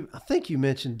 So I think you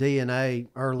mentioned DNA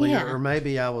earlier, or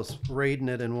maybe I was reading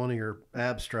it in one of your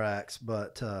abstracts,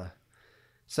 but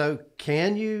so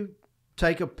can you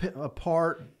take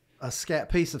apart a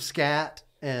piece of scat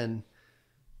and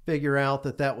figure out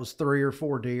that was 3 or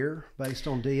 4 deer based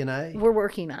on DNA? We're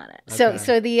working on it. Okay.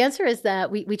 So the answer is that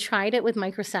we tried it with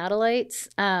microsatellites,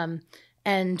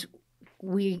 and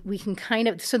we can kind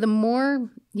of, so the more,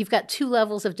 you've got 2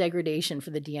 levels of degradation for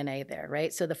the DNA there,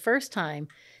 right? So the first time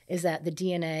is that the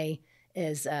DNA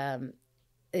is,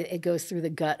 it goes through the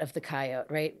gut of the coyote,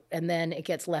 right? And then it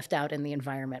gets left out in the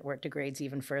environment where it degrades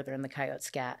even further in the coyote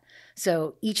scat.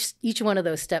 So each one of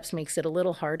those steps makes it a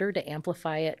little harder to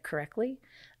amplify it correctly.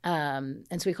 And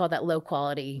so we call that low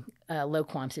quantity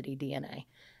DNA.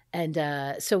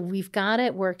 And so we've got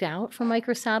it worked out for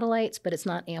microsatellites, but it's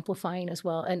not amplifying as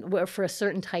well. And for a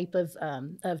certain type of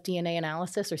DNA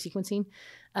analysis or sequencing,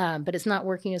 but it's not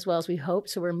working as well as we hope.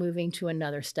 So we're moving to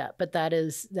another step. But that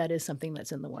is something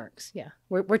that's in the works. Yeah,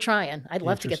 we're trying. I'd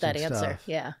love to get that answer. Stuff.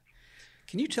 Yeah.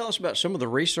 Can you tell us about some of the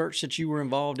research that you were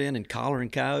involved in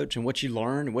collaring coyotes and what you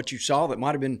learned and what you saw that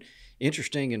might have been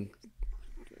interesting and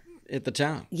at the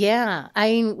time. Yeah,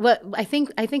 I mean, I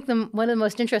think one of the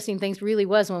most interesting things really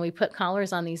was when we put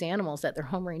collars on these animals that their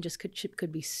home ranges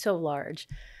could be so large.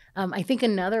 I think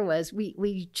another was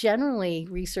we generally,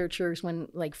 researchers, when,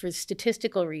 like, for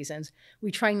statistical reasons,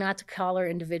 we try not to collar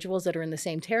individuals that are in the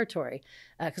same territory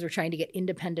because we're trying to get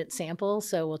independent samples.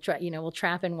 So we'll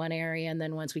trap in one area, and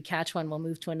then once we catch one, we'll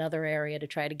move to another area to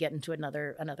try to get into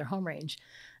another home range.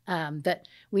 But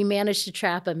we managed to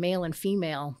trap a male and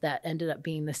female that ended up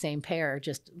being the same pair,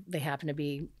 just they happened to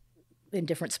be in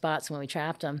different spots when we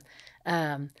trapped them.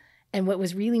 And what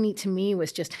was really neat to me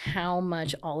was just how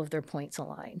much all of their points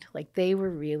aligned. Like they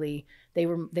moved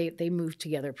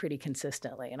together pretty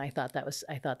consistently, and I thought that was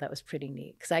pretty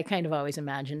neat, because I kind of always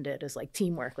imagined it as like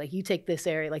teamwork. Like you take this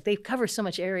area, like they cover so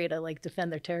much area to like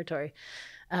defend their territory.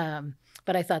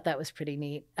 But I thought that was pretty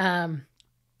neat.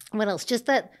 What else? Just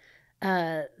that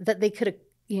they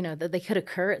could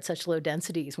occur at such low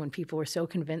densities when people were so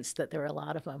convinced that there were a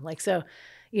lot of them. Like, so,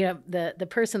 the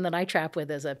person that I trap with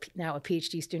is now a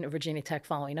PhD student at Virginia Tech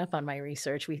following up on my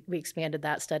research. We expanded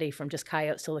that study from just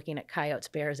coyotes to looking at coyotes,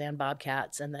 bears, and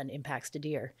bobcats, and then impacts to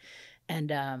deer.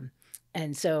 And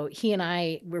so he and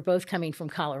I were both coming from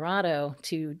Colorado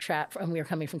to trap, and we were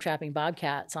coming from trapping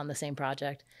bobcats on the same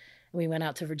project. And we went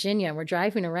out to Virginia, and we're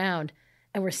driving around,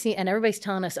 and and everybody's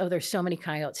telling us, oh, there's so many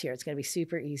coyotes here, it's going to be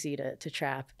super easy to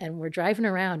trap. And we're driving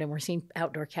around, and we're seeing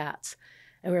outdoor cats.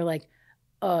 And we're like,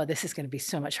 oh, this is going to be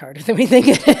so much harder than we think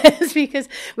it is, because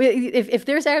if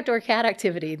there's outdoor cat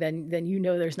activity, then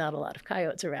there's not a lot of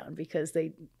coyotes around, because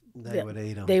they would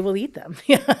eat them. They will eat them.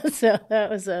 Yeah. So that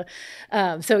was so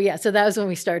that was when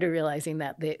we started realizing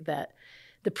that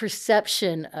the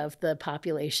perception of the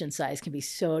population size can be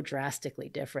so drastically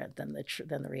different than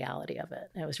the reality of it.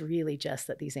 And it was really just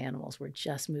that these animals were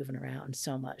just moving around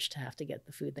so much to have to get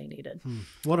the food they needed.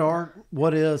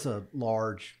 What is a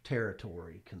large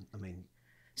territory?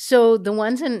 So the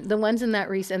ones in that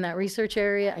research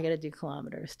area, I got to do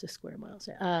kilometers to square miles.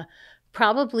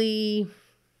 Probably.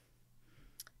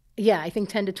 Yeah, I think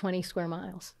 10 to 20 square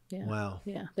miles. Yeah. Wow.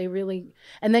 Yeah, they really.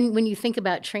 And then when you think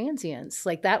about transients,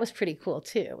 like that was pretty cool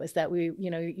too. Is that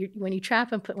when you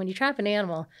trap an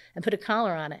animal and put a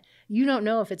collar on it, you don't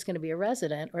know if it's going to be a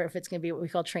resident or if it's going to be what we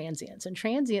call transients. And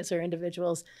transients are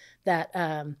individuals that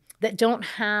don't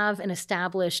have an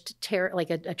established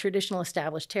a traditional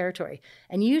established territory.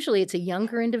 And usually it's a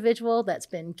younger individual that's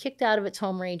been kicked out of its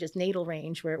home range, its natal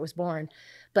range where it was born,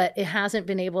 but it hasn't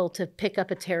been able to pick up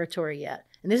a territory yet.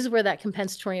 And this is where that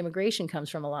compensatory immigration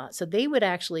comes from a lot. So they would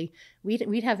actually,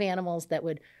 we'd have animals that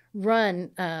would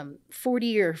run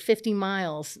 40 or 50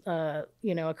 miles,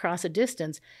 across a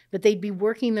distance, but they'd be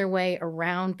working their way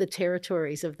around the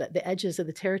territories of the edges of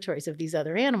the territories of these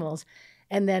other animals.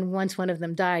 And then once one of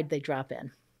them died, they drop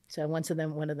in. So one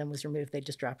of them was removed, they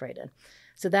just drop right in.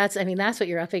 So that's what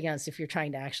you're up against if you're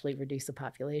trying to actually reduce the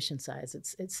population size.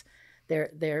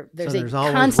 There's a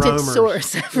constant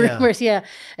source of rumors, yeah.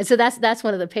 And so that's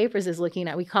one of the papers is looking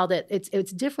at. We called it.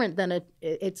 It's different than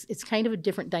it's kind of a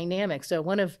different dynamic. So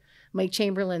one of Mike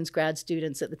Chamberlain's grad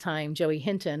students at the time, Joey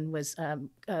Hinton, was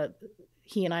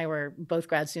he and I were both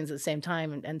grad students at the same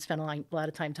time and spent a lot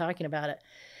of time talking about it.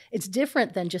 It's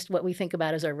different than just what we think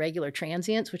about as our regular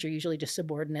transients, which are usually just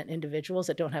subordinate individuals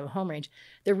that don't have a home range.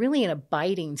 They're really in a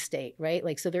biding state, right?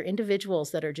 Like, so they're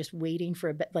individuals that are just waiting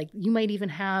for like you might even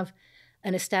have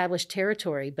an established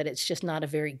territory, but it's just not a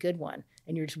very good one.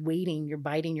 And you're just waiting, you're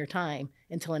biding your time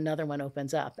until another one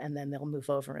opens up, and then they'll move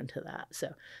over into that. So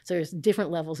there's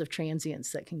different levels of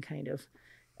transients that can kind of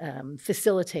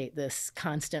facilitate this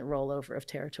constant rollover of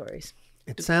territories.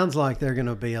 It sounds like they're going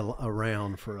to be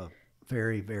around for a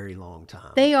very, very long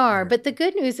time. They are. But the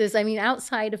good news is,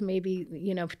 outside of maybe,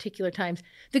 particular times,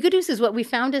 the good news is what we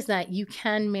found is that you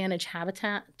can manage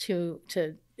habitat to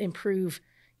improve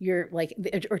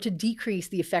or to decrease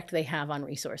the effect they have on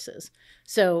resources.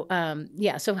 So,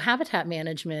 so habitat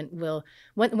management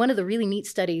one of the really neat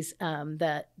studies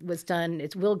that was done,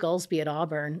 it's Will Gulsby at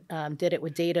Auburn did it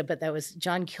with data, but that was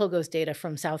John Kilgo's data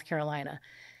from South Carolina.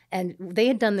 And they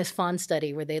had done this fawn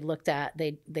study where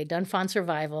they'd done fawn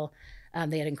survival.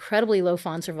 They had incredibly low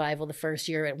fawn survival the first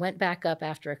year. It went back up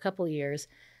after a couple of years.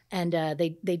 And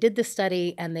they did this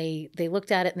study, and they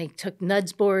looked at it, and they took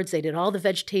NUDS boards. They did all the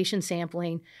vegetation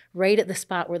sampling right at the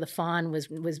spot where the fawn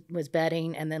was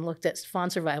bedding, and then looked at fawn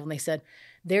survival. And they said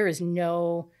there is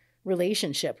no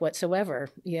relationship whatsoever.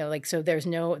 So there's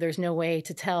no way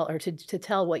to tell or to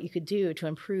tell what you could do to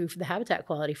improve the habitat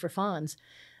quality for fawns.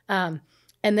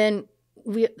 And then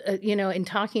we, in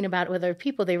talking about it with other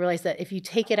people, they realized that if you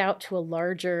take it out to a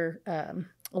larger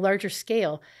larger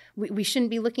scale, we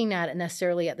shouldn't be looking at it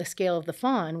necessarily at the scale of the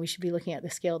fawn. We should be looking at the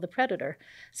scale of the predator.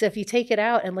 So if you take it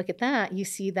out and look at that, you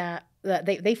see that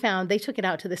they took it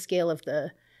out to the scale of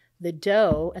the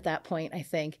doe at that point, I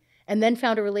think, and then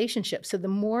found a relationship. So the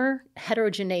more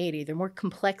heterogeneity, the more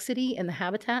complexity in the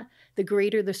habitat, the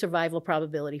greater the survival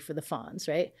probability for the fawns,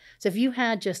 right? So if you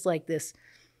had just like this,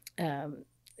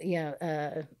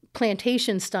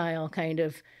 plantation style kind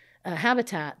of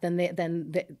habitat, then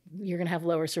you're going to have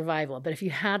lower survival. But if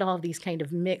you had all these kind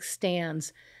of mixed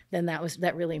stands, then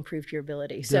that really improved your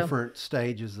ability. Different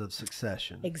stages of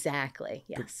succession. Exactly.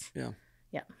 Yes. Yeah.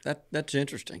 Yeah. That's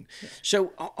interesting. Yeah. So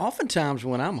oftentimes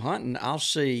when I'm hunting, I'll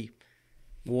see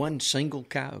one single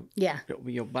coyote. Yeah.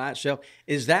 By itself.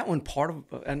 Is that one part of?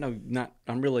 I know not.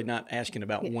 I'm really not asking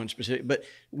about one specific. But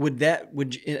would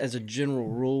as a general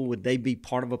rule, would they be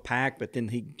part of a pack? But then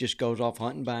he just goes off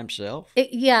hunting by himself.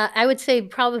 I would say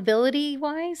probability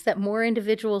wise that more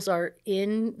individuals are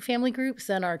in family groups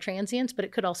than are transients, but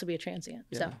it could also be a transient.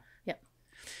 Yeah. So yeah.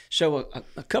 So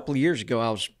a couple of years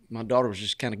ago, my daughter was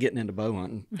just kind of getting into bow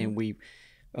hunting, and we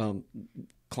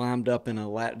climbed up in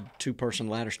a two-person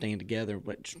ladder stand together,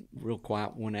 but real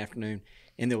quiet one afternoon,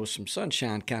 and there was some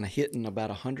sunshine kind of hitting about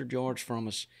 100 yards from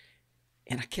us,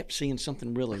 and I kept seeing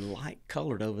something really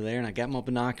light-colored over there, and I got my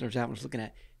binoculars out and was looking at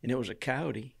it, and it was a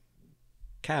coyote,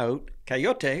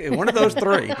 one of those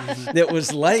three that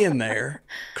was laying there,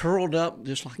 curled up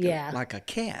just like a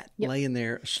cat, laying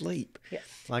there asleep. Yeah.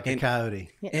 Like a coyote.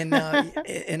 Yeah.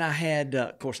 And I had,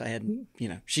 of course,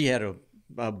 she had a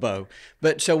bow,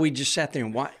 but so we just sat there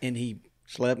and watched, and he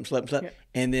slept,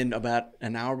 and then about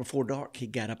an hour before dark, he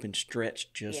got up and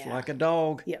stretched just like a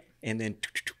dog, and then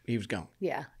he was gone.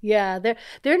 Yeah,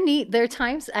 they're neat. There are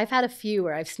times I've had a few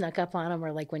where I've snuck up on them,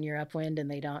 or like when you're upwind and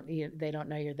they don't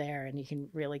know you're there, and you can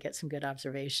really get some good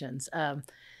observations.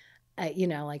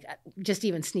 Like just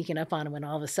even sneaking up on them, and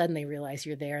all of a sudden they realize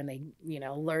you're there, and they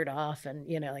alert off, and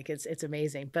like it's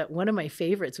amazing. But one of my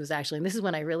favorites was actually, and this is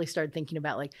when I really started thinking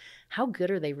about like how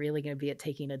good are they really going to be at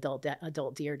taking adult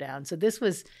deer down. So this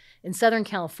was in Southern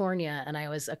California, and I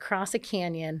was across a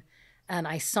canyon, and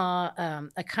I saw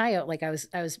a coyote. Like I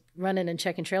was running and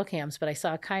checking trail cams, but I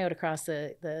saw a coyote across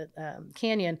the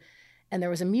canyon, and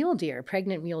there was a mule deer,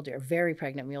 very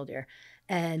pregnant mule deer.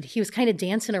 And he was kind of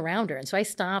dancing around her. And so I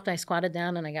stopped, I squatted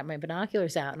down, and I got my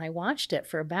binoculars out, and I watched it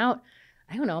for about,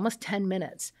 almost 10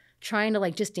 minutes, trying to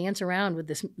like just dance around with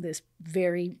this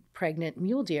very pregnant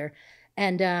mule deer.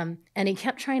 And he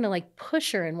kept trying to like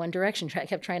push her in one direction,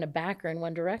 kept trying to back her in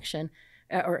one direction,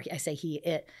 or I say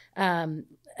it. And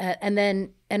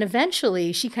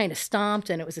eventually she kind of stomped,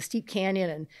 and it was a steep canyon,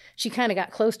 and she kind of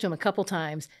got close to him a couple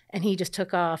times, and he just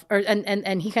took off,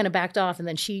 and he kind of backed off, and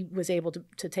then she was able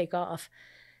to take off.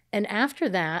 And after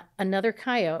that, another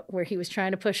coyote, where he was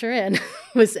trying to push her in,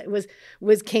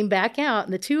 came back out,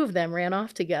 and the two of them ran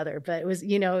off together. But it was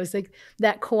like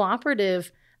that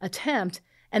cooperative attempt.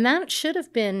 And that should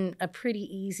have been a pretty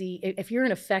easy, if you're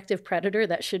an effective predator,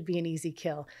 that should be an easy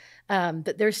kill.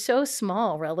 But they're so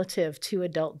small relative to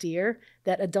adult deer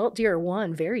that adult deer are,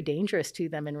 one, very dangerous to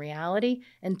them in reality,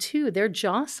 and two, their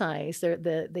jaw size,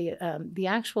 the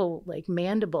actual like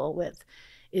mandible width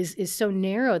is so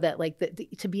narrow that like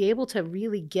to be able to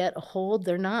really get a hold,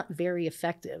 they're not very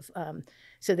effective.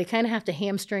 So they kind of have to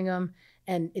hamstring them.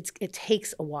 And it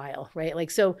takes a while, right? Like,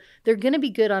 so they're going to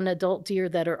be good on adult deer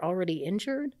that are already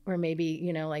injured, or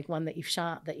maybe, like one that you've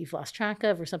shot that you've lost track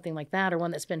of or something like that, or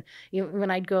one that's been, when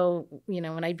I'd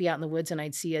be out in the woods and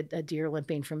I'd see a deer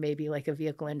limping from maybe like a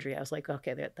vehicle injury, I was like,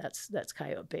 okay, that's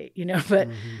coyote bait, but,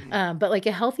 but like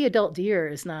a healthy adult deer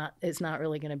is not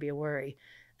really going to be a worry.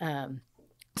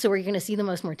 So where you're going to see the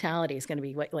most mortality is going to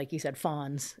be, like you said,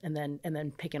 fawns, and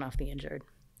then picking off the injured.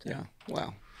 So. Yeah.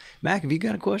 Wow. Mac, have you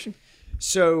got a question?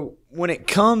 So when it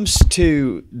comes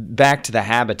to back to the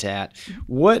habitat,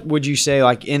 what would you say,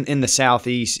 like in the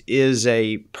Southeast, is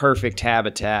a perfect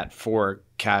habitat for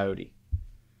coyote?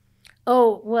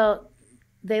 Oh, well,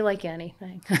 they like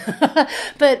anything.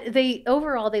 But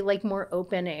overall they like more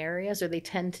open areas, or they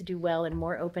tend to do well in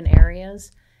more open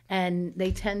areas. And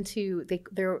they tend to,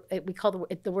 we call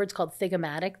the word's called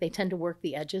thigmatic. They tend to work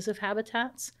the edges of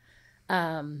habitats.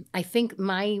 I think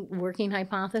my working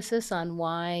hypothesis on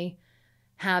why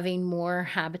having more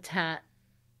habitat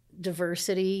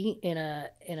diversity in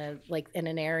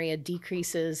an area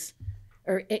decreases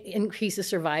or increases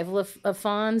survival of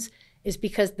fawns is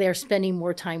because they're spending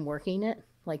more time working it.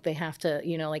 Like they have to,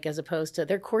 like as opposed to,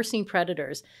 they're coursing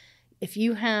predators. If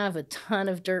you have a ton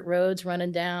of dirt roads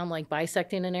running down, like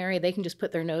bisecting an area, they can just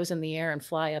put their nose in the air and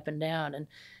fly up and down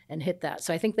and hit that.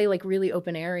 So I think they like really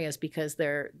open areas because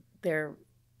they're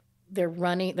they're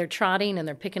running, they're trotting, and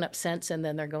they're picking up scents, and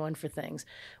then they're going for things.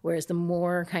 Whereas the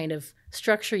more kind of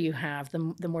structure you have,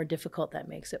 the more difficult that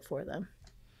makes it for them.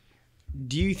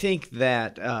 Do you think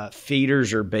that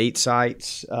feeders or bait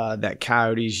sites, that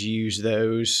coyotes use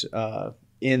those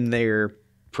in their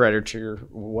predator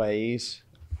ways?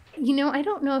 You know, I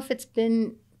don't know if it's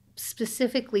been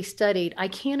specifically studied. I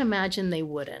can't imagine they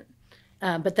wouldn't.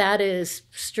 But that is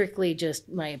strictly just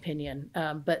my opinion.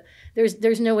 But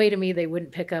there's no way to me they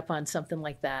wouldn't pick up on something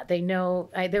like that. They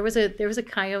know. There was a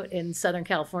coyote in Southern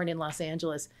California, in Los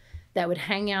Angeles, that would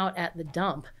hang out at the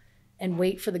dump and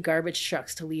wait for the garbage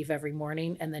trucks to leave every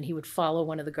morning, and then he would follow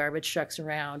one of the garbage trucks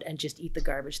around and just eat the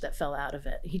garbage that fell out of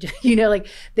it. He just, you know, like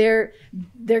they're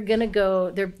gonna go.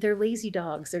 They're lazy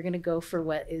dogs. They're gonna go for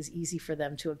what is easy for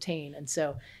them to obtain. And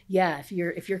so, yeah,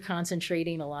 if you're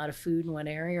concentrating a lot of food in one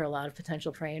area or a lot of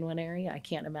potential prey in one area, I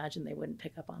can't imagine they wouldn't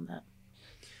pick up on that.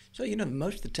 So, you know,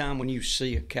 most of the time when you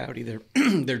see a coyote,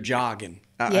 they're jogging.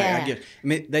 Yeah. I guess. I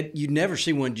mean, you never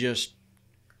see one just.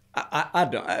 I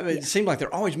don't. I mean, it seems like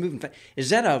they're always moving fast.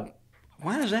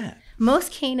 Why is that?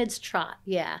 Most canids trot.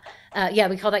 Yeah,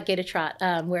 we call that gated trot.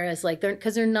 Whereas like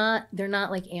they're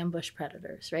not like ambush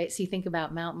predators, right? So you think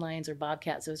about mountain lions or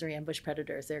bobcats; those are ambush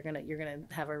predators. You're gonna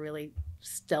have a really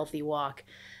stealthy walk.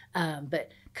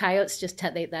 But coyotes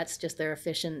that's just their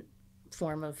efficient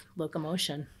form of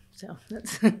locomotion. So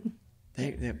that's.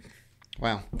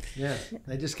 Wow. Yeah,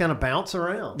 they just kind of bounce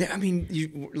around. I mean,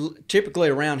 you typically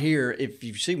around here, if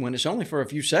you see one, it's only for a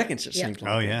few seconds. It seems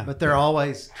like. Oh yeah. But they're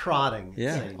always trotting.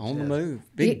 Yeah, on the move,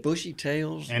 big bushy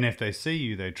tails. And if they see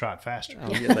you, they trot faster.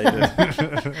 Oh yeah, they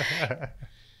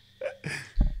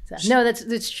do. No,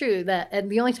 that's true. And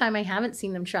the only time I haven't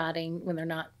seen them trotting when they're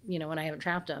not, when I haven't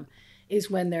trapped them, is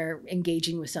when they're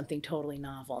engaging with something totally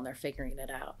novel and they're figuring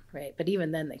it out, right? But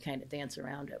even then, they kind of dance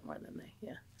around it more than they.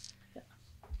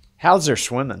 How's their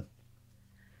swimming?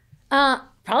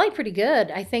 Probably pretty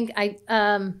good. I think I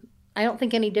don't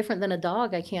think any different than a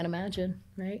dog. I can't imagine,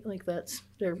 right? Like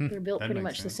they're built pretty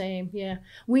much the same. Yeah,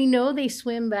 we know they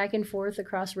swim back and forth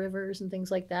across rivers and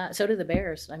things like that. So do the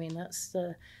bears. I mean, that's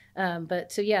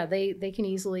but so yeah, they can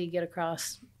easily get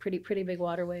across pretty big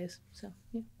waterways. So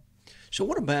yeah. So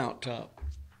what about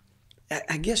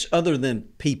I guess other than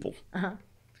people,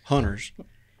 hunters?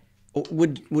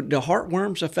 Would the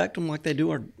heartworms affect them like they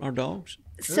do our dogs?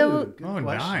 So,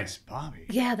 nice, Bobby.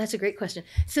 Yeah, that's a great question.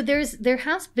 So there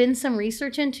has been some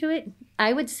research into it.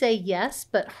 I would say yes,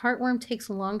 but heartworm takes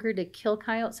longer to kill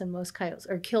coyotes than most coyotes,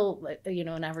 or kill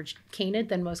an average canid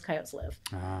than most coyotes live.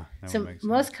 So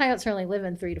most coyotes are only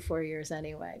living 3 to 4 years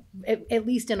anyway, at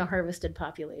least in a harvested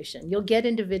population. You'll get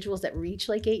individuals that reach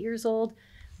like 8 years old,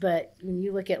 but when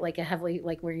you look at like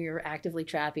where you're actively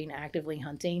trapping, actively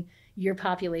hunting, your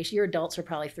population, your adults are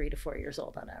probably 3 to 4 years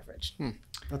old on average.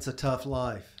 That's a tough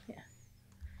life. Yeah.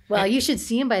 Well, you should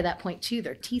see them by that point too.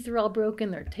 Their teeth are all broken.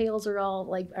 Their tails are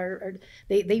all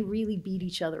they really beat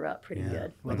each other up pretty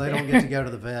good. Well, they don't get to go to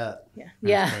the vet.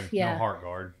 Yeah. No heart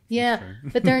guard. Yeah,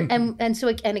 but they're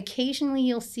and occasionally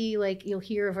you'll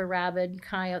hear of a rabid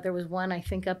coyote. There was one I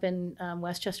think up in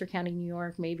Westchester County, New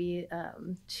York, maybe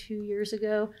 2 years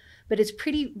ago. But it's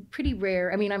pretty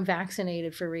rare. I mean, I'm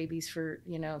vaccinated for rabies for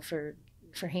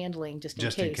handling just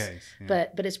in case. Yeah.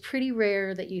 But it's pretty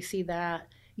rare that you see that.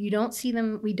 You don't see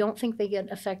them. We don't think they get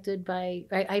affected by.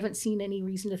 I haven't seen any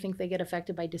reason to think they get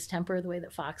affected by distemper the way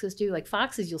that foxes do. Like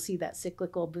foxes, you'll see that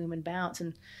cyclical boom and bounce,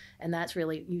 and that's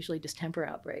really usually distemper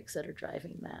outbreaks that are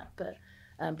driving that.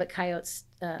 But coyotes,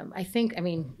 I think. I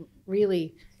mean,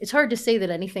 really, it's hard to say that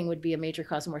anything would be a major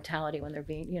cause of mortality when they're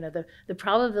being. The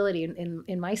probability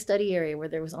in my study area where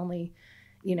there was only.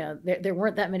 There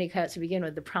weren't that many coyotes to begin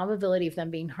with. The probability of them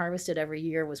being harvested every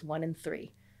year was 1 in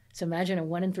 3. So imagine a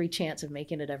 1 in 3 chance of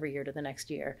making it every year to the next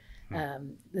year.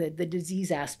 The disease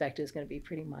aspect is going to be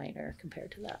pretty minor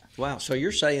compared to that. Wow. So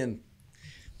you're saying,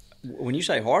 when you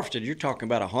say harvested, you're talking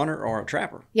about a hunter or a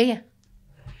trapper? Yeah.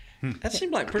 That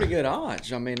seems like pretty good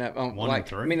odds. I mean, 1 in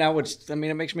 3.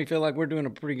 It makes me feel like we're doing a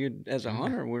pretty good as a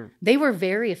hunter. They were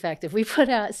very effective. We put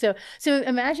out so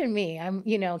imagine me. I'm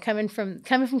coming from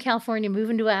California,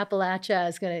 moving to Appalachia. I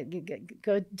was gonna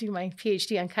go do my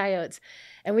PhD on coyotes,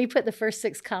 and we put the first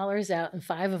 6 collars out, and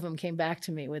 5 of them came back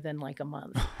to me within like a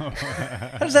month.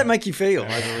 How does that make you feel?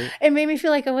 It made me feel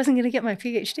like I wasn't going to get my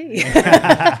PhD.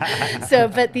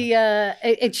 But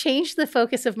it changed the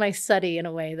focus of my study in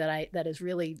a way that is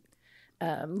really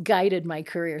guided my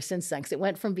career since then, because it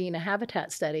went from being a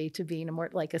habitat study to being a more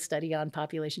like a study on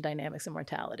population dynamics and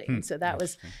mortality. And so that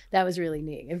was really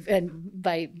neat. And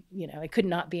by, it could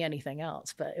not be anything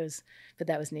else, but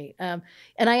that was neat. And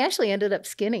I actually ended up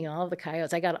skinning all of the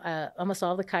coyotes. I got almost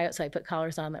all of the coyotes I put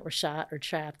collars on that were shot or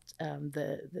trapped.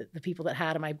 The people that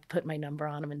had them, I put my number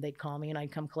on them and they'd call me and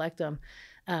I'd come collect them.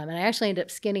 And I actually ended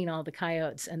up skinning all the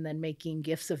coyotes and then making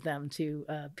gifts of them to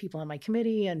people on my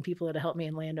committee and people that helped me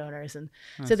and landowners. And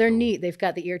so they're neat. They've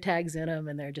got the ear tags in them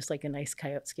and they're just like a nice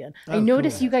coyote skin. I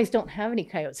noticed you guys don't have any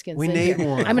coyote skins. We need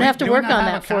one. I'm going to have to work on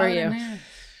that for you.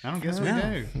 I don't guess we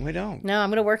do. We don't. No, I'm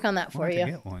going to work on that for you.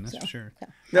 Get one, that's for sure.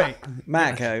 No,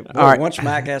 Mac, all right. Once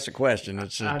Mac asks a question,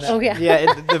 it's oh, yeah.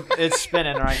 Yeah, it's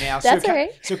spinning right now. That's all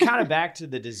right. So kind of back to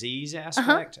the disease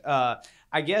aspect.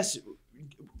 I guess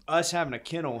us having a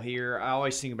kennel here, I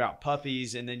always think about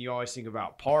puppies, and then you always think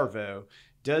about parvo.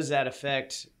 Does that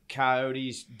affect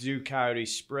coyotes? Do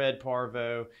coyotes spread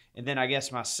parvo? And then I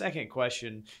guess my second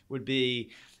question would be,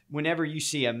 whenever you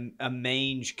see a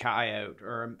mange coyote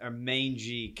or a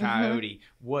mangy coyote,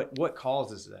 what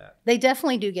causes that? They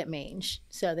definitely do get mange,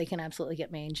 so they can absolutely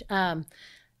get mange.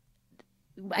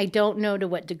 I don't know to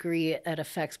what degree it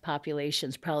affects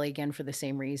populations, probably again for the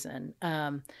same reason.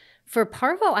 For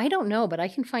parvo, I don't know, but I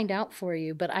can find out for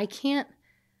you. But I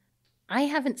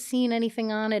haven't seen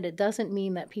anything on it. It doesn't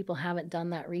mean that people haven't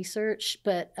done that research,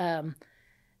 but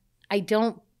I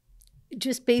don't,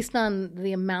 just based on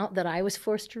the amount that I was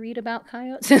forced to read about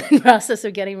coyotes in the process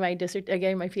of getting my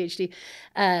PhD,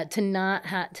 to not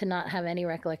have any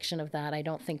recollection of that. I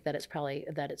don't think that it's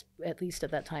at least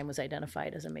at that time was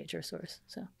identified as a major source.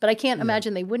 So, but I can't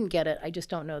imagine they wouldn't get it. I just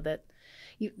don't know that.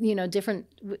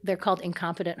 They're called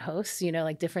incompetent hosts,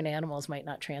 like different animals might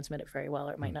not transmit it very well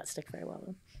or it might not stick very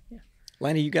well. Yeah.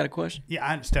 Lanny, you got a question? Yeah,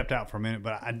 I stepped out for a minute,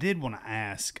 but I did want to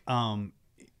ask,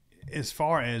 as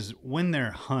far as when they're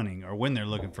hunting or when they're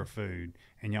looking for food,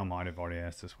 and y'all might have already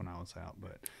asked this when I was out,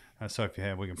 but so if you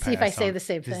have, we can pass. See if I say the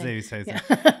same thing.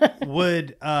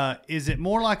 Is it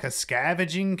more like a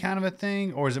scavenging kind of a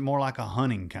thing, or is it more like a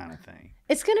hunting kind of thing?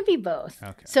 It's going to be both.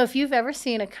 Okay. So if you've ever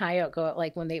seen a coyote go out,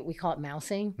 like when we call it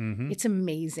mousing, it's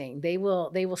amazing. They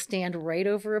will stand right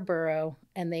over a burrow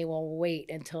and they will wait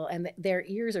until, and their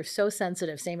ears are so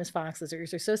sensitive, same as foxes. Their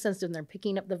ears are so sensitive and they're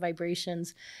picking up the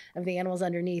vibrations of the animals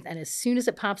underneath. And as soon as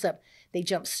it pops up, they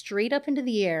jump straight up into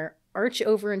the air, arch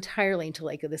over entirely into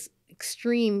like this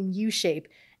extreme U shape,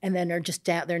 and then they're just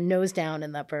down, their nose down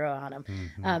in that burrow on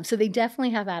them. So they definitely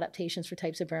have adaptations for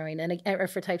types of burrowing or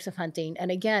for types of hunting. And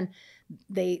again,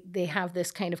 they have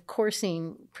this kind of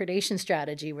coursing predation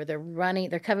strategy where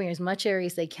they're covering as much area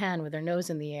as they can with their nose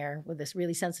in the air with this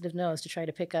really sensitive nose to try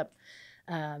to pick up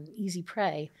easy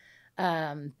prey.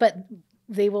 But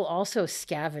they will also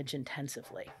scavenge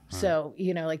intensively. So,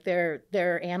 like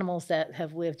they're animals that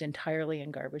have lived entirely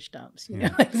in garbage dumps,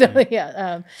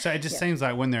 So it just seems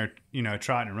like when they're,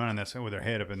 trotting and running, that's with their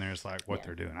head up in there, it's like what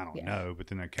they're doing. I don't know, but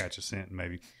then they catch a scent and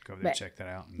maybe go there, check that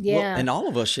out. And and all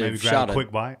of us have shot a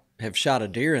quick bite. Have shot a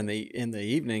deer in the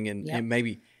evening and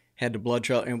maybe had the blood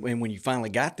trail. And when you finally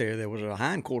got there was a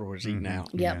hind quarter was eaten out.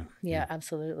 Yeah,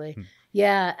 absolutely.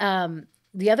 Yeah.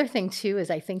 The other thing too is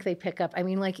I think they pick up. I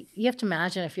mean, like you have to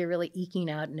imagine if you're really eking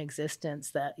out an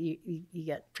existence that you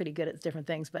get pretty good at different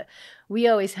things. But we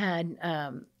always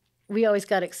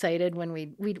got excited when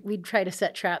we'd try to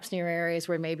set traps near areas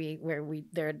where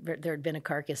there had been a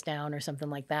carcass down or something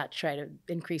like that to try to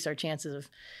increase our chances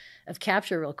of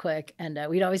capture real quick. And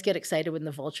we'd always get excited when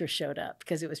the vultures showed up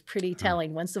because it was pretty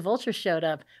telling. Once the vultures showed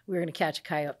up, we were going to catch a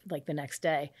coyote like the next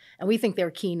day. And we think they were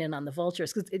keen in on the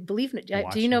vultures. Because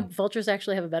do you know vultures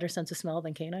actually have a better sense of smell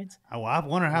than canines? Oh, I've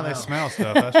wondered how they smell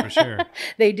stuff, that's for sure.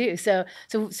 They do. So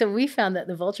we found that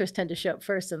the vultures tend to show up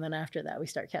first, and then after that we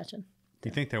start catching. Do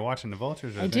you think they're watching the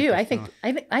vultures? I do. I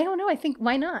don't know. I think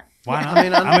why not? Why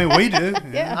not? I mean, we do.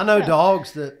 Yeah. I know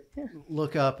dogs that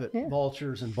look up at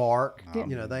vultures and bark.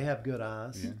 They have good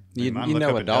eyes. Yeah. You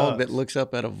know a dog that looks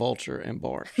up at a vulture and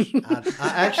barks. I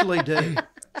actually do.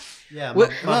 Yeah, my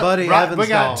buddy Evan's we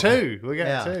got dog. two. We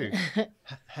got two.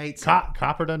 Hates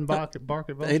Copper doesn't bark at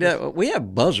vultures. We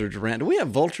have buzzards around. Do we have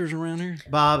vultures around here?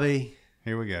 Bobby.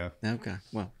 Here we go. Okay.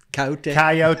 Well, coyote.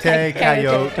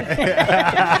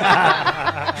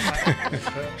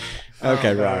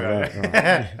 Okay,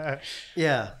 right.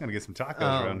 Yeah. I'm gonna get some tacos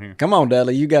around here. Come on,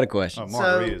 Dudley, you got a question. Oh,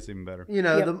 margarita's even better.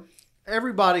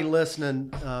 Everybody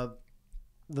listening, the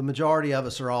majority of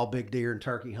us are all big deer and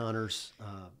turkey hunters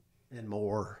and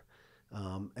more,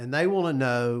 and they want to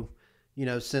know,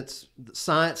 since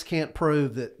science can't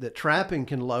prove that trapping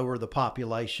can lower the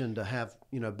population to have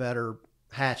better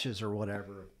hatches or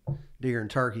whatever, deer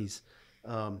and turkeys.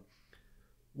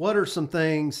 what are some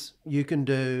things you can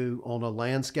do on a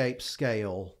landscape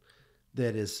scale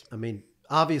that is, I mean,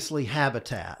 obviously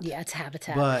habitat. Yeah, it's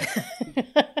habitat.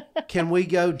 But can we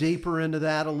go deeper into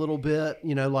that a little bit?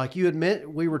 You know, like you admit,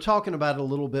 we were talking about it a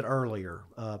little bit earlier.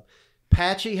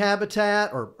 Patchy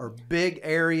habitat or big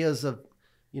areas of,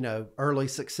 you know, early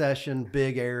succession,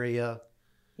 big area,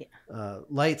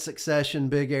 late succession,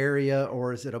 big area,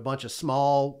 or is it a bunch of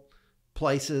small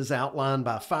places outlined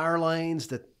by fire lanes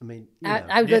that, I mean,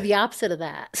 I would go the opposite of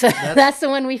that. So that's the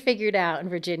one we figured out in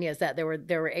Virginia, is that there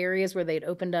were areas where they'd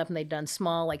opened up and they'd done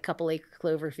small, like couple acre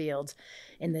clover fields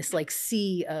in this like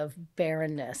sea of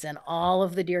barrenness, and all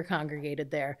of the deer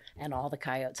congregated there and all the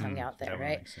coyotes hung out there.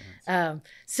 Right.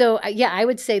 So I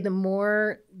would say the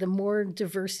more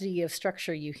diversity of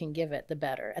structure you can give it, the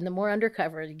better. And the more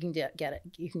undercover you can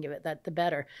you can give it, that the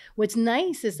better. What's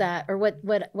nice is that, or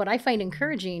what I find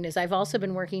encouraging is I've also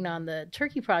been working on the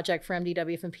turkey project for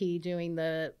MDWF&P, doing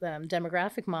the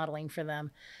demographic modeling for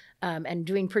them, and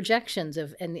doing projections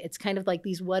and it's kind of like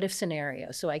these what if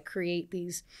scenarios. So I create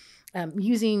these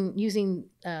using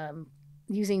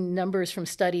numbers from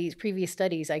previous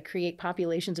studies. I create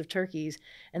populations of turkeys,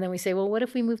 and then we say, well, what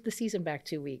if we moved the season back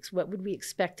 2 weeks? What would we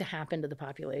expect to happen to the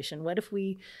population? What if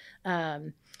we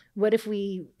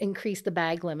increase the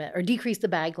bag limit or decrease the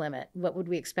bag limit? What would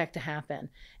we expect to happen?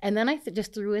 And then I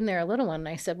just threw in there a little one, and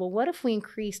I said, well, what if we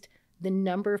increased the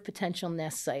number of potential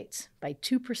nest sites by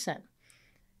 2%?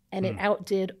 And it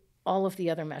outdid all of the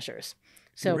other measures.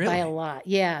 So by a lot.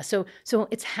 Yeah. So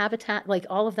it's habitat, like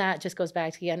all of that just goes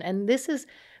back to again. And this is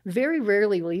very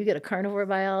rarely will you get a carnivore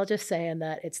biologist saying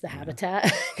that it's the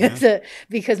habitat,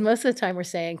 because most of the time we're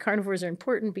saying carnivores are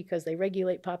important because they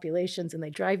regulate populations and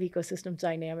they drive ecosystem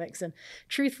dynamics. And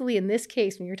truthfully, in this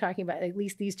case, when you're talking about at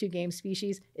least these two game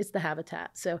species, it's the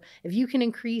habitat. So if you can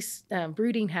increase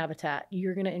brooding habitat,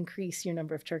 you're going to increase your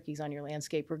number of turkeys on your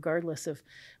landscape, regardless of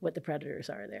what the predators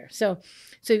are there. So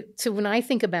when I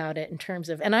think about it in terms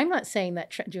of, and I'm not saying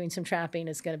that doing some trapping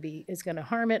is going to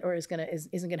harm it or isn't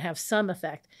going to have some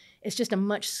effect. It's just a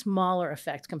much smaller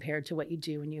effect compared to what you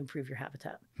do when you improve your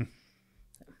habitat.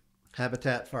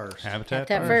 Habitat first. Habitat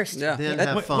first. Yeah. Then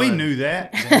have fun. We knew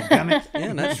that. Damn it.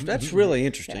 Yeah, that's really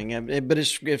interesting. But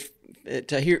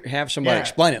to have somebody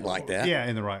explain it like that. Yeah,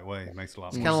 in the right way. It makes a lot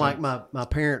more sense. Kind of like my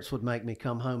parents would make me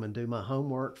come home and do my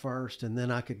homework first, and then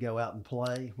I could go out and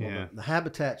play. Well, the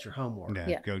habitat's your homework.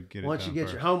 Go get it Once you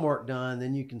get your homework done,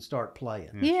 then you can start playing.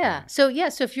 Yeah. So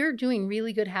if you're doing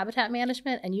really good habitat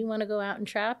management and you want to go out and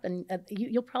trap, and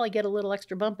you'll probably get a little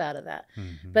extra bump out of that.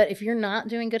 Mm-hmm. But if you're not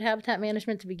doing good habitat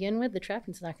management to begin with, the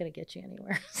trapping's not going to get you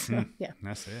anywhere. So,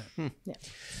 that's it. Yeah.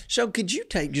 So could you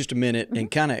take just a minute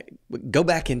and kind of go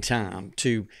back in time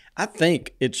to, I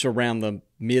think it's around the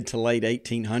mid to late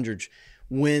 1800s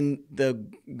when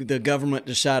the government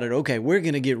decided, okay, we're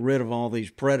going to get rid of all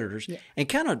these predators, and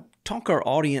kind of talk our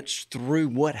audience through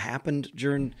what happened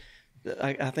during,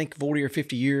 I think, 40 or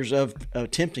 50 years of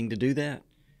attempting to do that.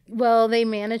 Well, they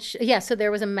managed, so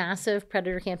there was a massive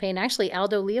predator campaign. Actually,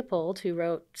 Aldo Leopold, who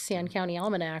wrote Sand County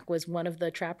Almanac, was one of the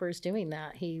trappers doing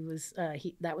that.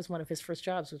 That was one of his first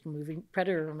jobs, was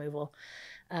predator removal,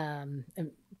 and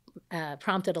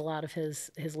prompted a lot of his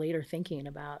later thinking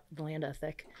about the land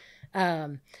ethic.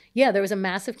 There was a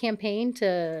massive campaign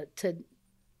to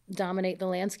dominate the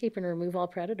landscape and remove all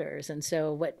predators. And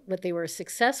so what they were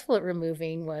successful at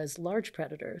removing was large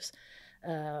predators.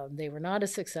 They were not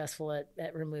as successful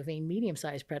at removing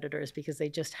medium-sized predators because they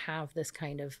just have this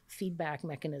kind of feedback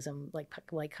mechanism,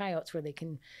 like coyotes, where they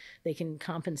can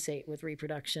compensate with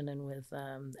reproduction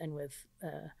and with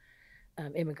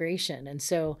immigration. And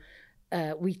so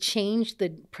we changed the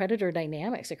predator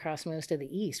dynamics across most of the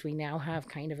East. We now have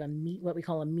kind of what we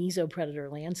call a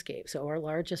mesopredator landscape. So our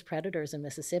largest predators in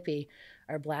Mississippi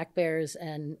are black bears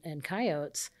and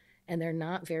coyotes. And they're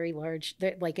not very large.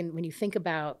 When you think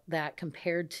about that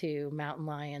compared to mountain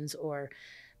lions or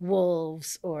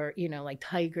wolves or, like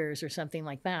tigers or something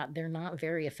like that, they're not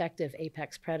very effective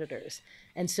apex predators.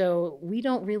 And so we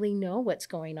don't really know what's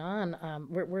going on.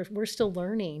 We're still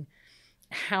learning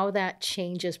how that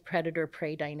changes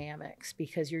predator-prey dynamics,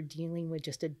 because you're dealing with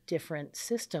just a different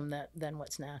system than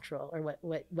what's natural, or what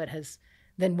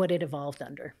it evolved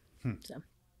under. So.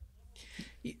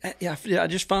 Yeah, I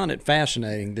just find it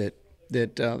fascinating that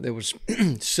there was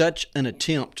such an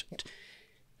attempt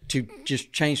to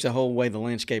just change the whole way the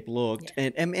landscape looked. Yeah.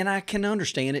 And I can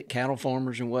understand it, cattle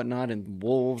farmers and whatnot, and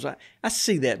wolves. I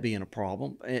see that being a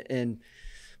problem.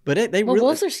 But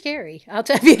wolves are scary. I'll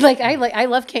tell you, I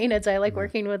love canids. I like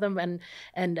working with them,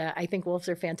 and I think wolves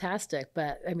are fantastic.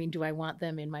 But I mean, do I want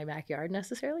them in my backyard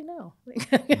necessarily? No.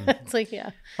 It's like,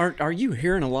 yeah. Are you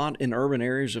hearing a lot in urban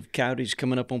areas of coyotes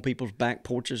coming up on people's back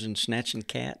porches and snatching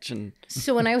cats? And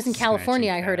so when I was in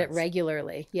California, I heard it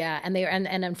regularly. Yeah,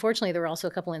 and unfortunately there were also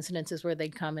a couple incidences where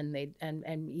they'd come and they'd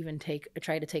even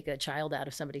try to take a child out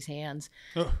of somebody's hands,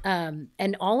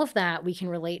 and all of that we can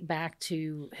relate back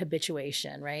to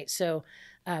habituation, right? So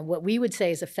what we would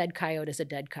say is a fed coyote is a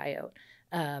dead coyote.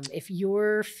 If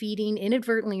you're feeding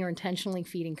inadvertently or intentionally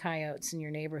feeding coyotes in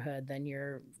your neighborhood, then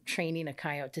you're training a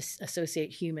coyote to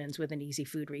associate humans with an easy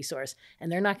food resource,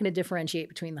 and they're not going to differentiate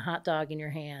between the hot dog in your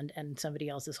hand and somebody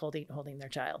else is holding their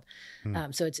child.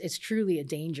 So it's truly a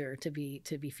danger to be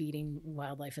feeding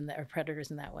wildlife or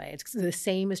predators in that way. It's the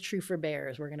same is true for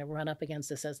bears. We're going to run up against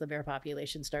this as the bear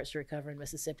population starts to recover in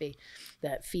Mississippi.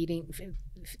 That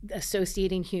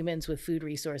associating humans with food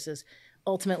resources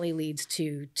ultimately leads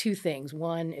to two things.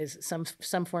 One is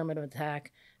some form of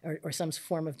attack or some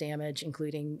form of damage,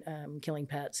 including killing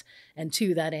pets, and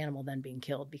two, that animal then being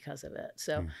killed because of it.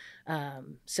 So,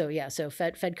 so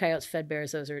fed coyotes, fed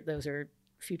bears, those are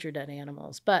future dead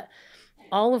animals. But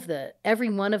every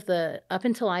one of the, up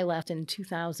until I left in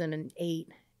 2008,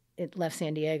 it left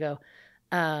San Diego,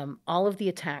 all of the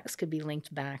attacks could be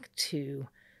linked back to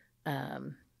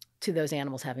those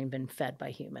animals having been fed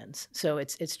by humans. So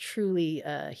it's truly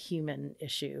a human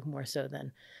issue more so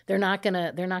than they're not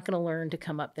gonna learn to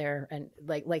come up there and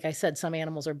like I said, some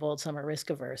animals are bold, some are risk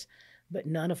averse, but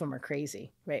none of them are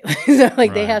crazy, right? So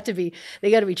right. They got to be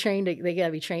trained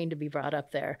to be brought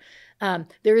up there.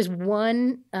 There is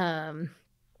one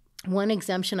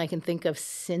exemption I can think of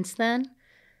since then,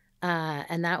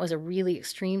 and that was a really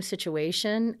extreme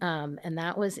situation, and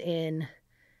that was in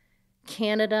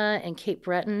Canada and Cape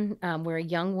Breton, where a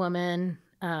young woman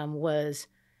was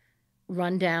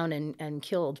run down and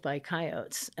killed by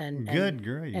coyotes and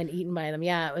eaten by them.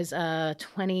 Yeah, it was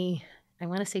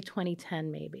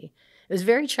 2010 maybe. It was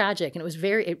very tragic, and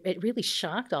it really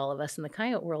shocked all of us in the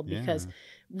coyote world because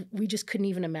we just couldn't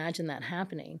even imagine that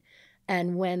happening.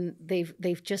 And when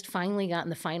they've just finally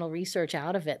gotten the final research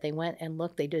out of it, they went and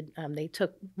looked. They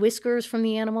took whiskers from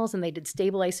the animals and they did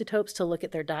stable isotopes to look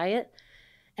at their diet.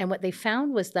 And what they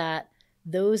found was that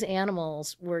those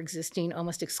animals were existing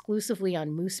almost exclusively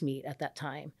on moose meat at that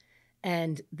time.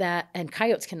 And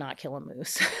coyotes cannot kill a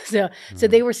moose. So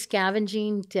they were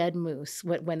scavenging dead moose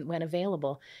when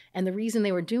available. And the reason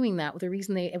they were doing that,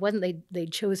 it wasn't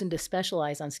they'd chosen to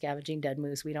specialize on scavenging dead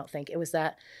moose, we don't think. It was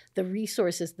that the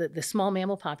resources, the small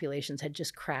mammal populations had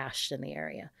just crashed in the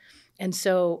area. And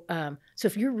so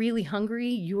if you're really hungry,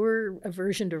 your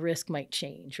aversion to risk might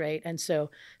change, right? And so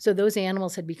those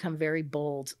animals had become very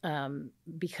bold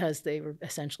because they were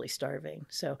essentially starving.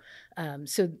 So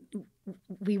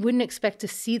we wouldn't expect to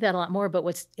see that a lot more. But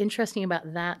what's interesting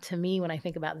about that to me, when I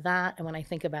think about that, and when I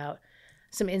think about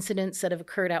some incidents that have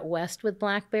occurred out west with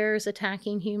black bears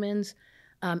attacking humans,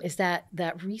 is that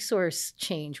resource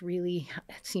change really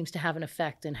seems to have an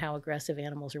effect in how aggressive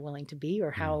animals are willing to be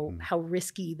or how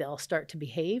risky they'll start to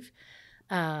behave.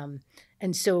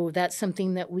 And so that's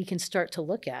something that we can start to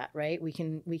look at, right? We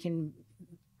can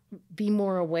be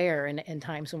more aware in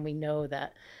times when we know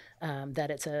that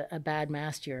it's a bad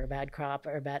mast year, a bad crop,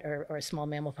 or small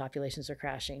mammal populations are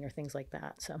crashing or things like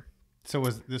that. So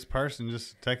was this person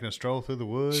just taking a stroll through the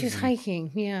woods? She was hiking,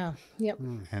 yeah. Yep.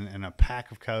 And a pack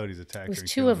of coyotes attacked her. It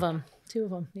was two of them,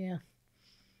 yeah.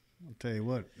 I'll tell you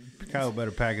what, coyote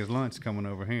better pack his lunch coming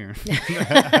over here. So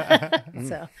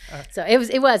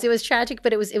it was tragic,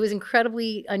 but it was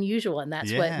incredibly unusual, and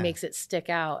that's what makes it stick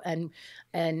out and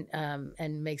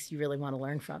makes you really want to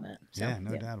learn from it. So,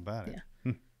 no doubt about it.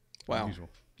 Yeah. Wow.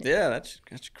 Unusual. Yeah, that's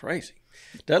crazy.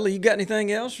 Dudley, you got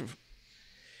anything else?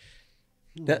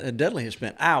 Dudley has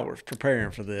spent hours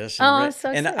preparing for this.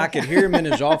 And I could hear him in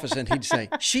his office, and he'd say,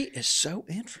 "She is so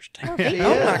interesting. Oh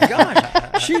my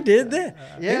gosh, she did that."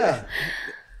 Yeah.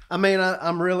 I mean,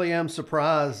 I'm really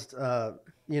surprised.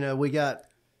 We got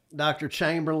Dr.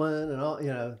 Chamberlain and all,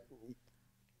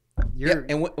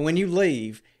 and when you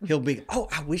leave, he'll be, "Oh,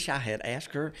 I wish I had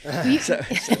asked her." So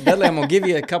Dudley, I'm going to give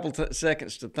you a couple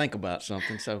seconds to think about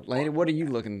something. So, Laney, what are you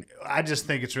looking? I just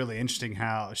think it's really interesting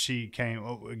how she came.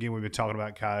 Again, we've been talking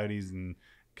about coyotes and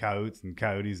coyotes and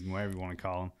whatever you want to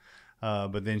call them.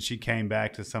 But then she came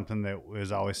back to something that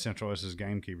was always central as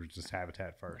gamekeepers, just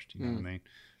habitat first. You know what I mean?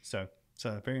 So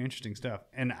very interesting stuff.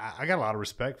 And I got a lot of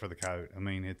respect for the coyote. I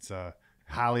mean, it's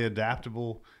highly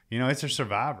adaptable. It's a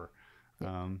survivor.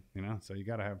 So you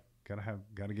gotta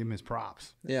give him his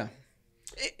props. Yeah,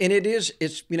 and it's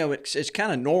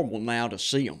kind of normal now to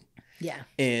see them. Yeah.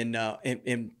 And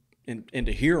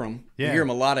to hear them, hear them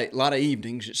a lot of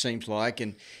evenings. It seems like,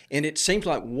 and it seems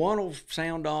like one will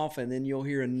sound off, and then you'll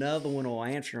hear another one will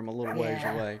answer them a little ways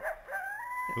away.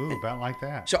 Ooh, about like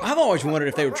that. So I've always wondered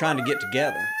if they were trying to get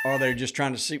together, or they're just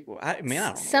trying to see. I don't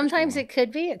know. Sometimes it could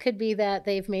be. It could be that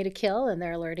they've made a kill and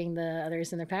they're alerting the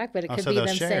others in their pack. But it could be them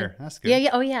saying, "That's good." Yeah.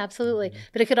 Oh, yeah. Absolutely. Mm-hmm.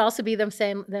 But it could also be them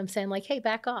saying like, "Hey,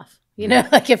 back off." You know,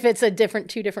 like if it's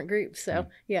two different groups. So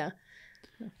yeah.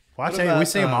 Well, I tell you, we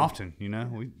see them often. You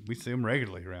know, we see them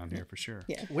regularly around here for sure.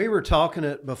 Yeah. We were talking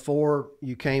it before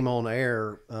you came on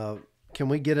air. Can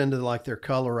we get into like their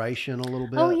coloration a little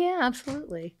bit? Oh yeah,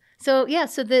 absolutely. So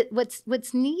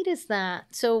what's neat is that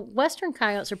Western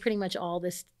coyotes are pretty much all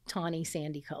this tawny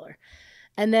sandy color.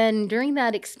 And then during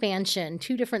that expansion,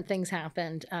 two different things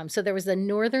happened. So there was the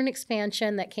northern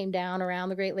expansion that came down around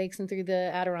the Great Lakes and through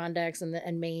the Adirondacks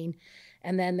and Maine.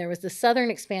 And then there was the southern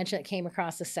expansion that came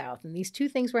across the south. And these two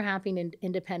things were happening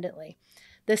independently.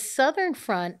 The southern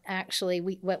front, actually,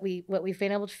 what we've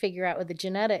been able to figure out with the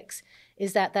genetics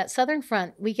is that southern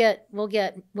front, we'll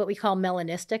get what we call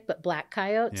melanistic, but black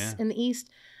coyotes in the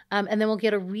east. And then we'll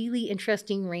get a really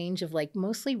interesting range of like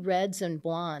mostly reds and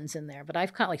blondes in there. But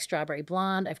I've caught like strawberry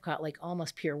blonde. I've caught like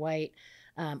almost pure white.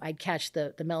 I'd catch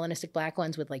the melanistic black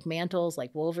ones with like mantles, like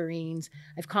wolverines.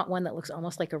 I've caught one that looks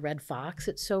almost like a red fox.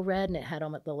 It's so red, and it had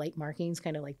the light markings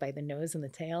kind of like by the nose and the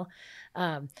tail.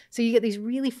 So you get these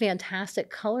really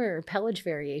fantastic color pelage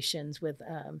variations with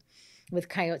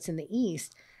coyotes in the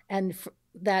east. And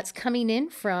that's coming in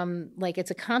from, like, it's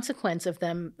a consequence of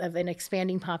an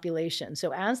expanding population.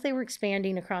 So as they were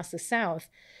expanding across the south,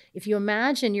 if you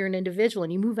imagine you're an individual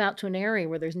and you move out to an area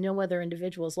where there's no other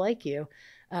individuals like you,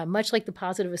 much like the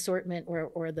positive assortment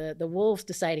or the wolves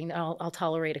deciding, I'll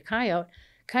tolerate a coyote,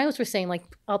 coyotes were saying, like,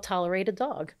 I'll tolerate a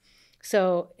dog.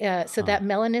 So that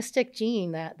melanistic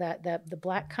gene, that the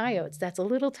black coyotes, that's a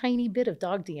little tiny bit of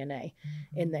dog DNA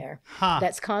in there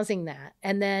that's causing that.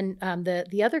 And then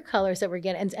the other colors that we're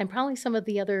getting, and probably some of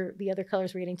the other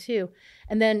colors we're getting too.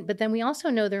 But then we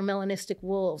also know they're melanistic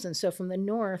wolves, and so from the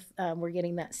north we're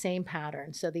getting that same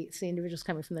pattern. So the individuals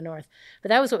coming from the north. But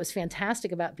that was what was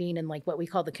fantastic about being in like what we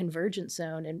call the convergence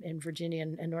zone in Virginia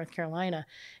and North Carolina,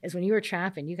 is when you were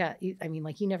trapping, you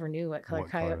never knew what color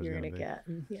coyote you were going to get.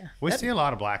 And, We see a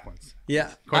lot of black ones. Yeah.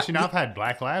 Of course, I've had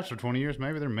black labs for 20 years.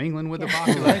 Maybe they're mingling with the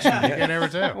population. You can't ever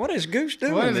tell. What is Goose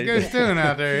doing? What is Goose doing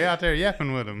out there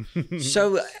yapping with them?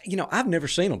 So, I've never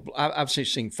seen I've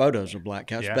seen photos of black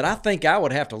coyotes, but I think I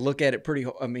would have to look at it pretty.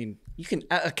 I mean,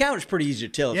 a coyote's pretty easy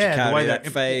to tell. It's a coyote, that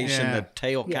face and the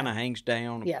tail kind of hangs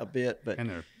down a bit. But and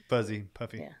they're fuzzy,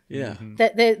 puffy. Yeah. Mm-hmm.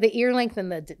 The ear length and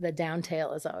the down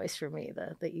tail is always for me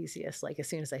the easiest. Like as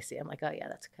soon as I see it, I'm like, oh yeah,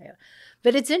 that's a coyote.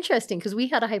 But it's interesting because we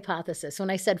had a hypothesis. When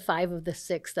I said 5 of the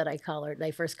 6 that I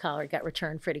first collared got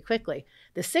returned pretty quickly.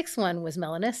 The 6th one was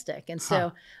melanistic. And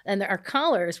so, and our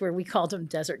collars where we called them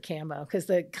desert camo because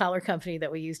the collar company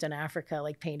that we used in Africa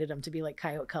like painted them to be like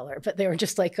coyote color, but they were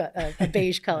just like a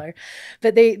beige color.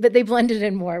 But they blended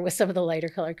in more with some of the lighter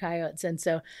colored coyotes. And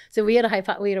so we had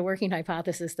a working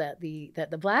hypothesis that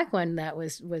the black one that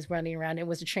was running around, it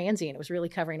was a transient. It was really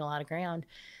covering a lot of ground.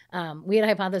 We had a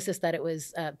hypothesis that it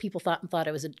was people thought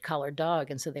it was a collared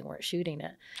dog, and so they weren't shooting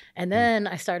it. And then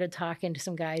I started talking to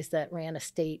some guys that ran a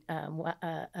state a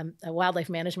wildlife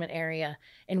management area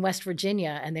in West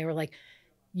Virginia, and they were like,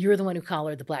 "You're the one who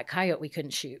collared the black coyote we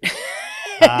couldn't shoot."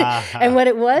 And what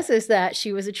it was is that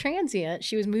she was a transient.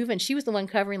 She was moving. She was the one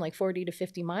covering like 40 to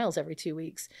 50 miles every 2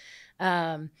 weeks.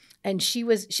 And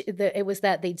it was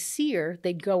that they'd see her,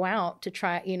 they'd go out to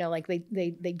try, like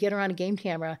they'd get her on a game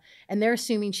camera, and they're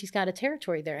assuming she's got a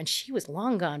territory there. And she was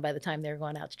long gone by the time they were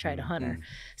going out to try to hunt her.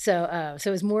 So it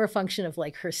was more a function of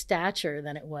like her stature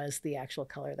than it was the actual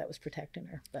color that was protecting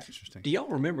her. But. Interesting. Do y'all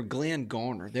remember Glenn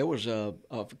Garner? There was a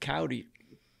coyote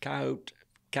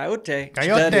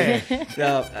study.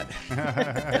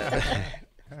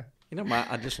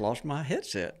 I just lost my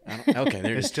headset. Okay,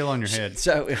 there it's still on your head.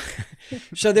 So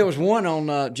there was one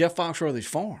on Jeff Foxworthy's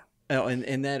farm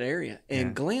in that area,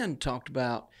 and Glenn talked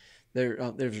about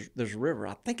there's a river.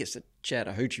 I think it's the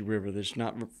Chattahoochee River that's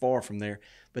not far from there.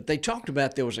 But they talked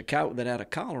about there was a coyote that had a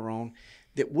collar on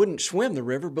that wouldn't swim the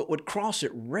river but would cross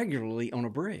it regularly on a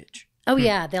bridge. Oh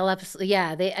yeah,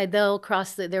 they'll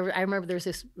cross the. I remember there's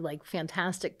this like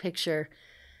fantastic picture,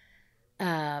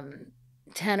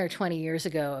 10 or 20 years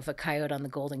ago of a coyote on the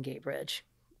Golden Gate Bridge.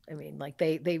 I mean, like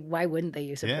they why wouldn't they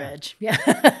use a bridge? Yeah,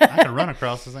 I could run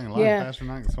across this thing a lot faster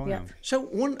than I can swim. Yeah. So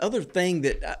one other thing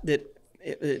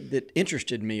that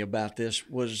interested me about this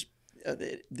was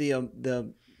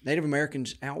the Native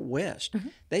Americans out west,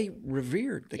 they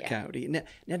revered the coyote.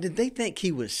 Now, did they think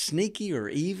he was sneaky or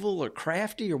evil or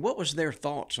crafty, or what was their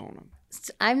thoughts on him?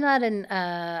 I'm not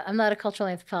a cultural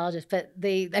anthropologist, but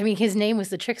his name was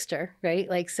the trickster, right?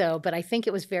 Like, so, but I think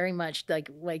it was very much like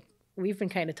we've been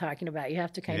kind of talking about. You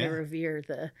have to kind of revere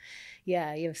you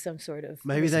have some sort of.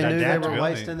 Maybe they knew they were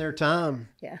wasting their time.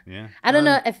 Yeah. I don't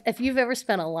know if you've ever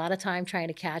spent a lot of time trying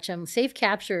to catch them. Safe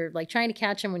capture, like trying to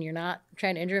catch them when you're not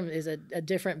trying to injure them, is a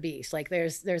different beast. Like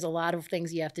there's a lot of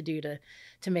things you have to do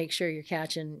to make sure you're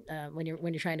catching when you're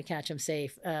trying to catch them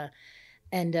safe.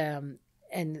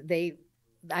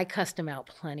 I cussed them out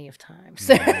plenty of times.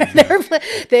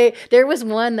 There was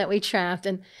one that we trapped,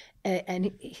 and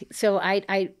so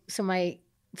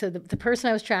the person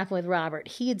I was trapping with, Robert,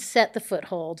 he had set the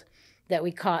foothold that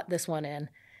we caught this one in,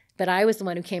 but I was the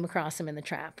one who came across him in the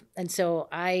trap, and so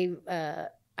I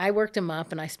worked him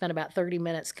up, and I spent about 30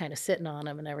 minutes kind of sitting on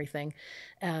him and everything,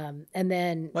 and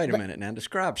then wait a minute now.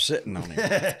 Describe sitting on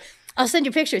him. I'll send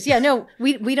you pictures. Yeah, no,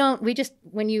 we don't. We just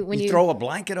when you throw a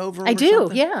blanket over. I do.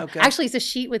 Something? Yeah, okay. Actually, it's a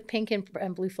sheet with pink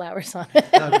and blue flowers on it.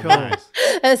 Oh, cool.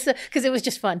 Because it was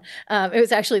just fun. It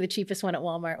was actually the cheapest one at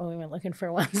Walmart when we went looking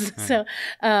for ones. So,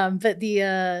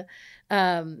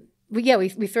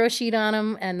 we throw a sheet on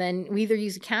them, and then we either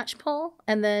use a catch pole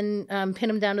and then pin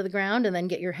them down to the ground, and then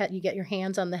get your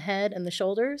hands on the head and the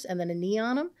shoulders, and then a knee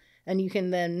on them, and you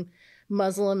can then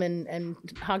muzzle them and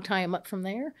hog tie them up from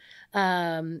there.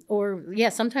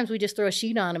 Sometimes we just throw a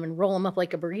sheet on them and roll them up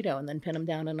like a burrito and then pin them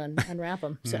down and unwrap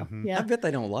them. So, I bet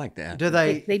they don't like that. Do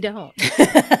they? They don't.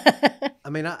 I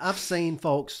mean, I've seen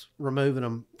folks removing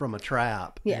them from a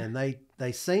trap, and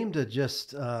they seem to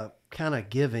just kind of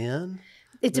give in.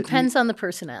 It depends on the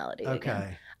personality. Okay.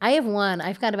 Again. I have one.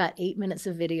 I've got about 8 minutes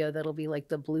of video that'll be like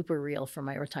the blooper reel for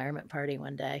my retirement party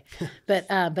one day. But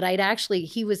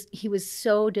he was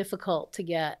so difficult to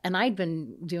get, and I'd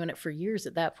been doing it for years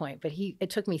at that point. But it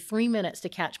took me 3 minutes to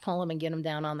pull him and get him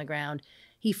down on the ground.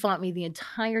 He fought me the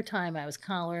entire time. I was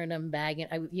collaring him, bagging.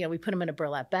 We put him in a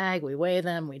burlap bag. We weigh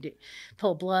them. We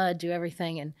pull blood, do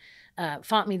everything, and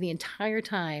fought me the entire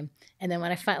time. And then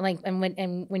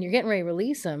when when you're getting ready to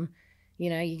release him,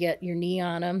 you get your knee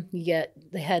on them, you get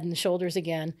the head and the shoulders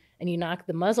again, and you knock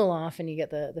the muzzle off, and you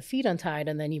get the feet untied,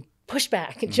 and then you push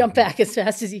back and jump back as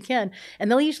fast as you can.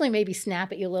 And they'll usually maybe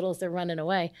snap at you a little as they're running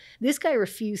away. This guy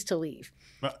refused to leave.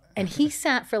 And he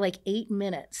sat for like 8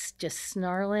 minutes just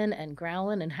snarling and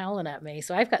growling and howling at me.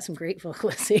 So I've got some great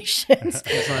vocalizations.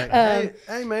 It's like,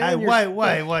 hey man. Hey,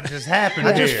 wait, what just happened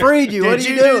I here? just freed you. What are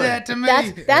you doing? Do that to me?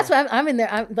 That's why I'm in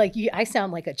there. I'm like, I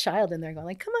sound like a child in there going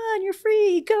like, come on, you're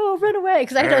free. Go, run away.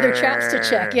 Because I had other traps to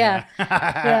check. Yeah.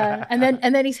 Yeah. And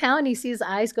then he's howling. You see his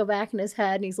eyes go back in his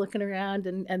head, and he's looking around.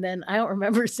 And then I don't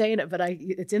remember saying it, but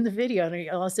it's in the video. And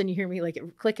all of a sudden you hear me like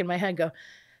click in my head go,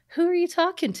 who are you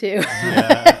talking to?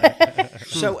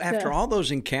 So after all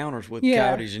those encounters with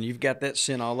coyotes, and you've got that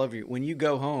scent all over you, when you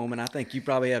go home, and I think you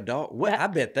probably have dogs, I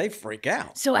bet they freak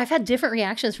out. So I've had different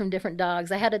reactions from different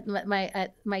dogs. I had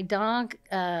my dog,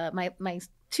 my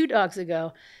 2 dogs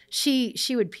ago, she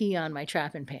would pee on my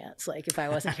trapping pants, like if I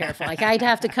wasn't careful. Like I'd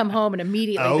have to come home and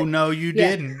immediately. Oh no, you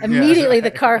didn't. Immediately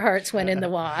the Carhartts went in the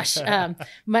wash.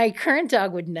 My current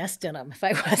dog would nest in them if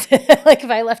I wasn't like if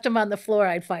I left them on the floor,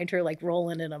 I'd find her like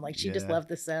rolling in them. Like she just loved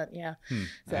the scent. Yeah.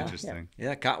 So, interesting.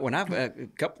 Yeah. When I've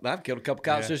killed a couple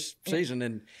coyotes this season,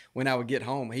 and when I would get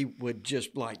home, he would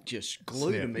just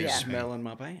glue to me, smelling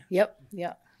my pants. Yep.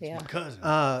 Yeah. My cousin.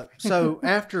 So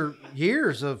after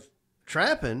years of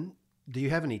trapping, do you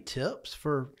have any tips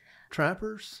for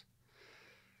trappers?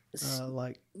 It's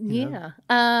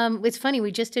funny.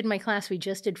 We just did my class. We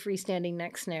just did freestanding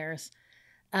neck snares.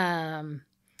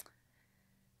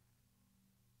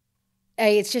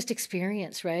 It's just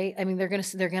experience, right? I mean, they're gonna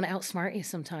outsmart you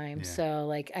sometimes. Yeah. So,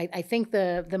 like, I think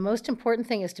the most important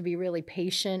thing is to be really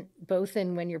patient, both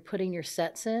in when you're putting your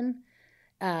sets in.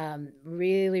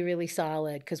 Really, really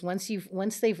solid. Because once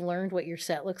they've learned what your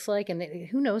set looks like, and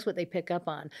who knows what they pick up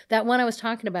on. That one I was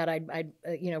talking about,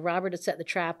 Robert had set the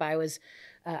trap.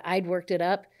 I'd worked it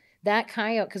up. That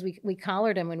coyote, because we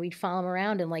collared him and we'd follow him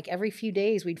around, and like every few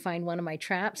days we'd find one of my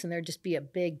traps, and there'd just be a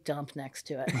big dump next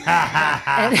to it.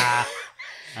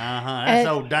 That's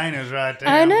old Dana's right there.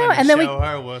 I know. And then show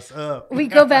her what's up. We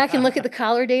go back and look at the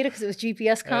collar data because it was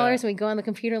GPS collars, and we go on the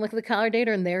computer and look at the collar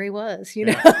data, and there he was.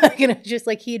 Just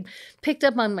like he'd picked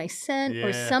up on my scent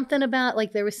or something about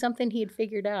like there was something he had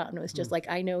figured out, and it was just like,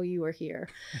 I know you were here.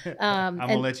 I'm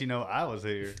gonna let you know I was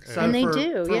here. So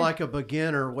and for like a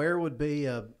beginner, where would be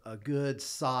a good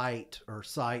site or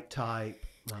site type?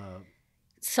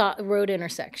 road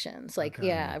intersections. Like,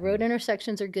 road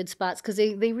intersections are good spots because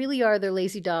they really are. They're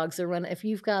lazy dogs. They're running. If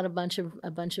you've got a bunch of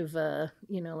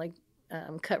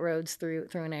cut roads through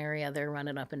an area, they're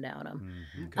running up and down them.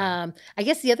 Okay. I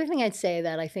guess the other thing I'd say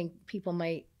that I think people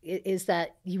might is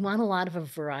that you want a lot of a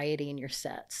variety in your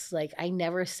sets. Like, I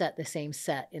never set the same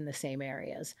set in the same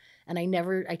areas, and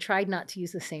I tried not to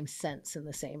use the same scents in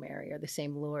the same area or the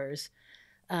same lures,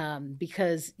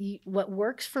 because what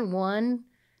works for one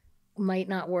might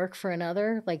not work for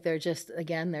another. Like, they're just,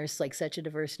 again, there's like such a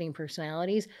diversity in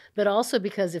personalities, but also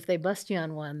because if they bust you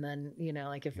on one, then,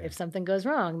 like if something goes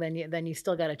wrong, then you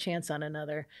still got a chance on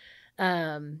another.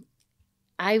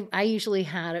 I usually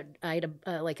had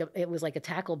it was like a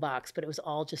tackle box, but it was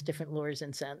all just different lures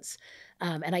and scents.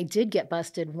 And I did get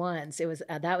busted once. It was,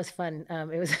 that was fun.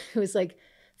 It was like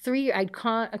I'd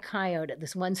caught a coyote at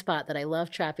this one spot that I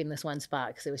loved trapping this one spot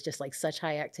because it was just like such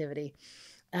high activity.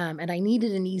 And I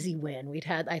needed an easy win.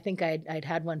 I think I'd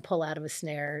had one pull out of a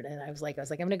snare, and I was like,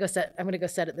 I'm gonna go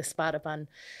set at this spot up on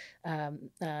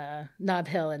Knob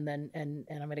Hill, and I'm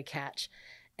gonna catch.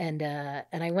 And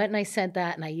I went and I sent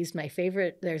that, and I used my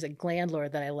favorite. There's a gland lure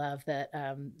that I love that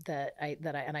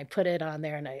I put it on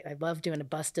there, and I love doing a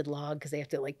busted log because they have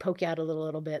to like poke out a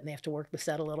little bit, and they have to work the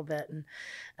set a little bit,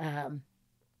 and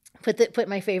put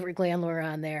my favorite gland lure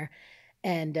on there,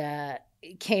 and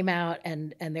it came out,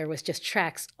 and there was just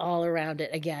tracks all around it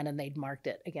again, and they'd marked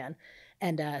it again.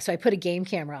 And so I put a game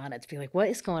camera on it to be like, what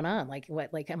is going on? Like,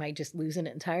 am I just losing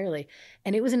it entirely?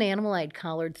 And it was an animal I'd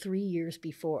collared 3 years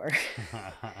before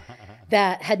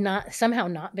that had somehow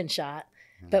not been shot,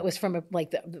 but was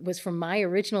from my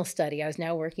original study. I was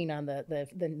now working on the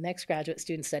next graduate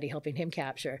student study, helping him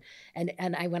capture. And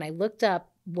when I looked up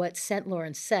what scent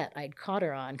Lauren set I'd caught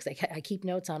her on, because I keep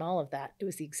notes on all of that, it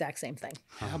was the exact same thing.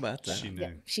 How about that? She knew.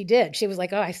 Yeah, she did. She was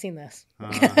like, "Oh, I've seen this."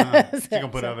 She's gonna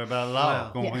put up about a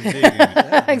lot.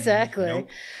 Exactly. Nope.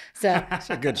 So that's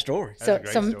a good story.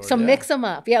 So mix them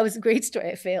up. Yeah, it was a great story.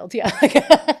 It failed. Yeah,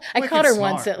 I caught her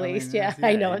once at least.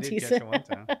 I know.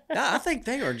 I think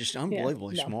they are just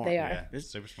unbelievably smart. They are. Yeah,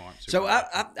 super smart. So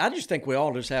I just think we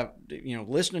all just have,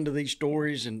 listening to these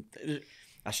stories, and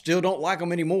I still don't like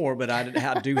them anymore, but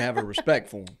I do have a respect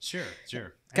for them. Sure.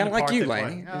 Kind of like you,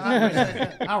 Laney. I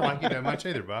don't like you that much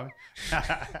either, Bobby.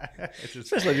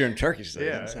 Especially during turkey season.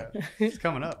 Yeah, so. It's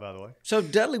coming up, by the way. So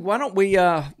Dudley, why don't we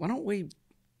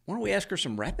ask her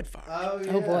some rapid fire?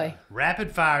 Oh boy,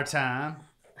 rapid fire time.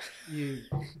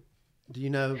 Did you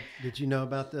know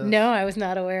about this? No, I was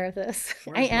not aware of this.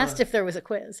 I asked if there was a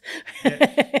quiz.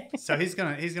 So he's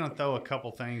gonna throw a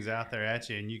couple things out there at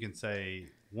you, and you can say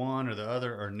one or the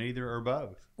other or neither or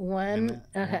both. One.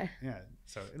 Okay. Yeah.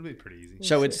 So it'll be pretty easy.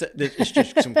 So it's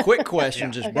just some quick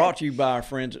questions. It's brought to you by our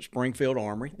friends at Springfield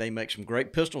Armory. They make some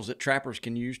great pistols that trappers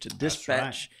can use to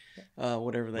dispatch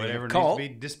whatever needs to be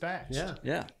dispatched.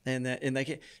 Yeah. And they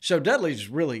can. So Dudley's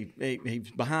really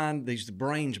he's the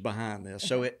brains behind this.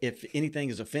 So if anything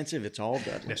is offensive, it's all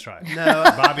Dudley. That's right. No,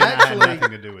 Bobby and I have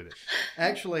nothing to do with it.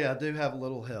 Actually, I do have a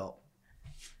little help.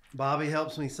 Bobby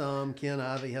helps me some. Ken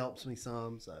Ivy helps me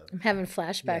some. So I'm having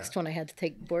flashbacks to when I had to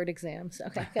take board exams.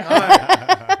 Okay.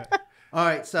 All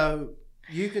right. So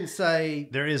you can say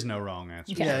there is no wrong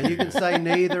answer. Yeah, you can say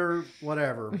neither,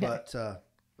 whatever. Okay. But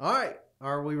all right,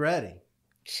 are we ready?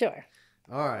 Sure.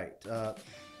 All right.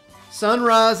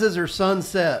 Sunrises or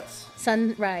sunsets?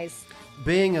 Sunrise.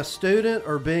 Being a student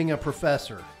or being a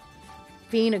professor?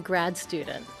 Being a grad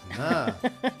student.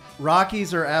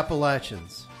 Rockies or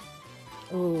Appalachians?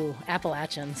 Ooh,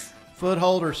 Appalachians.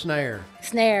 Foothold or snare?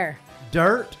 Snare.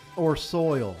 Dirt or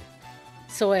soil?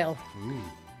 Soil. Ooh.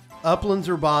 Uplands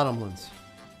or bottomlands?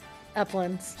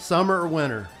 Uplands. Summer or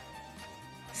winter?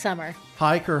 Summer.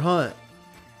 Hike or hunt?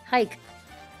 Hike.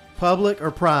 Public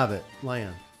or private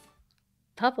land?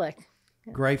 Public.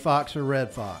 Gray fox or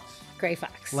red fox? Gray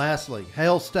fox. Lastly,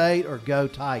 Hail State or Go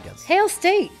Tigers? Hail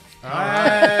State. All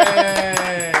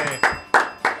right.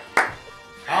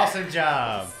 Awesome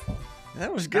job.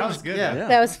 That was good. That was good. Yeah.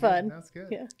 That was fun. That was good.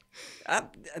 Yeah.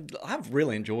 I've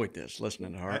really enjoyed this,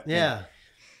 listening to her. Yeah.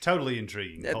 Totally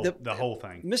intriguing. The whole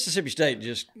thing. Mississippi State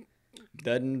just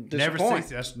doesn't never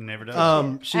disappoint. never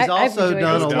does. She's also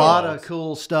done a lot of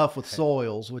cool stuff with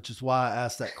soils, which is why I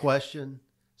asked that question.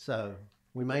 So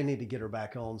we may need to get her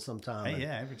back on sometime. Hey,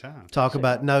 every time. Talk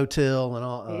about no-till and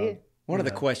all. One of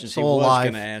the questions he soil was life.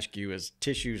 going to ask you is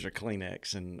tissues or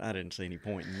Kleenex, and I didn't see any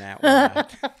point in that one.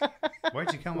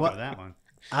 Where'd you come up with that one?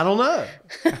 I don't know.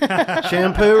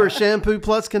 Shampoo or shampoo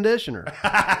plus conditioner.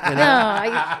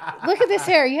 No, look at this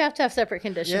hair. You have to have separate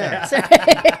conditioner. Yeah.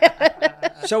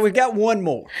 So we've got one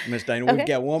more, Miss Dana. We've Okay.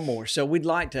 got one more. So we'd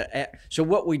like to. So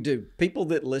what we do, people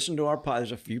that listen to our podcast,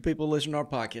 there's a few people who listen to our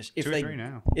podcast. Two or three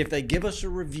now. If they give us a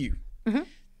review,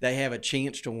 they have a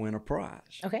chance to win a prize.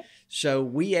 Okay. So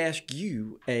we ask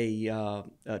you a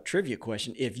trivia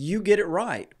question. If you get it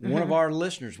right, one of our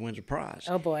listeners wins a prize.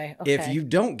 Oh boy. Okay. If you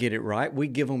don't get it right, we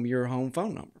give them your home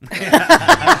phone number.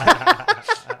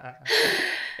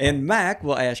 And Mac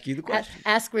will ask you the question.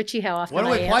 Ask Richie how often What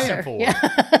are we I playing answer. for?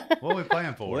 Yeah. What are we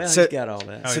playing for? Well, So- he's got all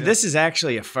that. So this is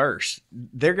actually a first.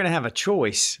 They're going to have a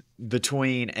choice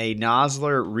between a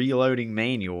Nosler reloading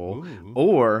manual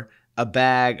or a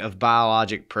bag of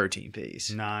biologic protein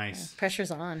peas. Nice.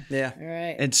 Pressure's on. Yeah. All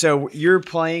right. And so you're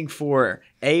playing for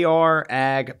AR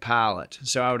Ag Pilot.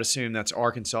 So I would assume that's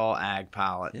Arkansas Ag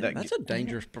Pilot. Yeah, that's a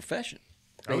dangerous profession.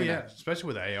 Oh, yeah. Especially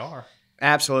with AR.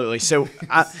 Absolutely. So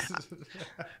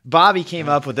Bobby came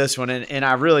up with this one, and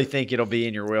I really think it'll be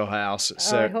in your wheelhouse.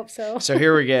 So I hope so. So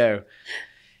here we go.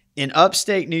 In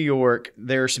upstate New York,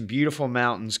 there are some beautiful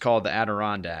mountains called the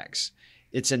Adirondacks.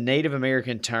 It's a Native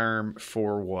American term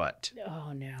for what?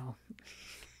 Oh no.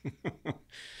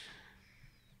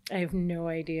 I have no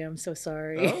idea. I'm so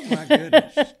sorry. Oh my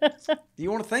goodness!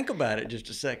 You want to think about it just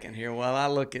a second here while I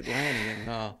look at Lanny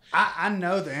and. I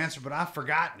know the answer, but I've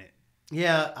forgotten it.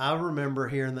 Yeah, I remember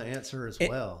hearing the answer as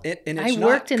well. And I it's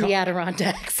worked not in the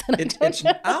Adirondacks. And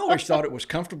I always thought it was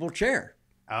comfortable chair,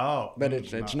 Oh. but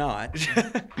it's not.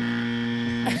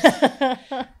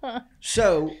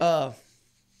 So,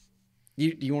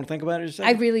 you want to think about it a I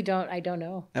second? really don't. I don't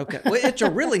know. Okay. Well, it's a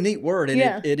really neat word, and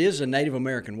Yeah. it is a Native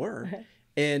American word.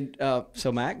 And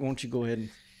so, Mac, why don't you go ahead and.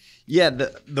 Yeah,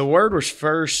 the word was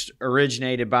first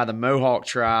originated by the Mohawk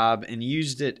tribe and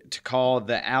used it to call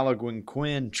the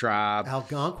Algonquin tribe.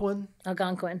 Algonquin?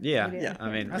 Algonquin. Yeah, You do. yeah. I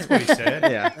mean, That's what he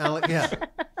said. yeah, Yeah.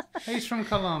 He's from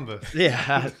Columbus.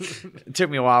 yeah. It took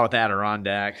me a while with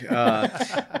Adirondack.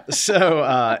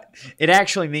 So it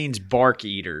actually means bark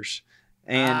eaters.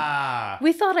 And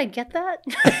We thought I'd get that.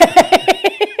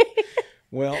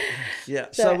 Well, yeah.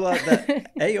 So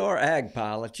the AR Ag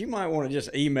Pilot, you might want to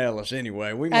just email us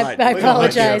anyway. We might. I we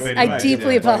apologize. might- I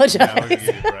deeply apologize.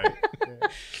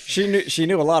 She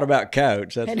knew a lot about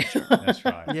coats. That's for sure. That's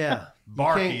right. Yeah.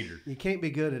 Bark You can't- eater. You can't be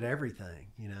good at everything,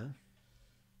 you know?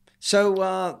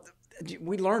 So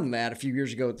we learned that a few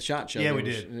years ago at the SHOT Show. Yeah, we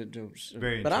It did. was-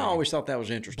 Very but I intriguing. always thought that was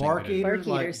interesting. Bark eaters,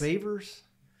 like eaters. beavers?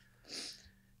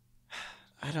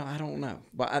 I don't know,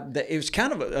 but it was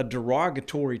kind of a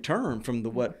derogatory term from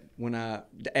when I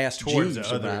asked Towards Jeeves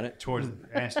the other, about it.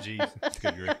 ask Jeeves. That's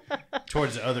good grief.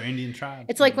 Towards the other Indian tribes.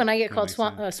 It's like when I get That called makes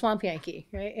swamp, sense. swamp Yankee,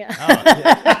 right?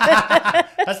 Yeah.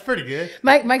 That's pretty good.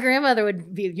 My grandmother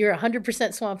would be, "You're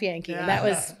 100% swamp Yankee," and that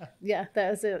was that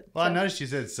was it. Well, So- I noticed you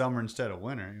said summer instead of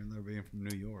winter, even though being from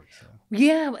New York. So.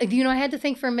 Yeah, I had to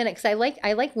think for a minute because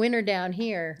I like winter down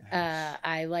here.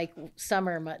 I like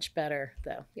summer much better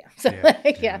though. Yeah, so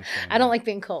Yeah, I don't like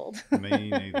being cold. Me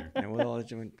neither. Yeah, well,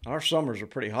 I mean, our summers are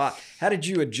pretty hot. How did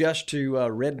you adjust to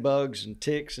red bugs and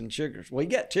ticks and sugars? Well, you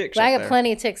got ticks. But I up got there.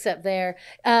 plenty of ticks up there.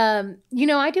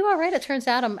 I do all right. It turns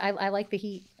out I like the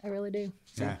heat. I really do.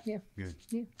 So, yeah. Good.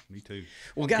 Yeah. Me too.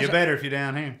 Well, guys, You're better if you're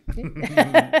down here.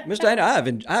 Miss Dana,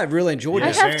 I've really enjoyed I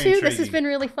this. have very too. This has intriguing. been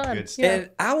really fun. Good stuff. Yeah. And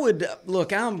I would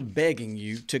look. I'm begging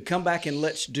you to come back and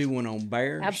let's do one on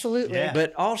bears. Absolutely. Yeah.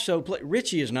 But also,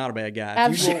 Richie is not a bad guy.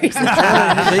 I'm If sure you he's will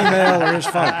return his email or his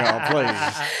phone call, please.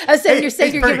 I was saying, He's you're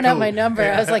pretty giving out cool. my number.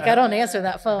 I was like, I don't answer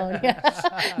that phone.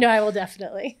 Yeah. No, I will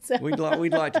definitely. So. We'd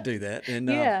like to do that. And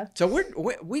Yeah. so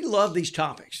we love these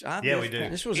topics. Yeah, we do.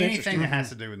 This was Anything interesting. that has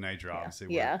to do with nature, obviously,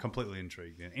 Yeah. we're completely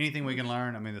intrigued in. Anything we can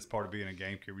learn, I mean, that's part of being a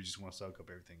gamekeeper. We just want to soak up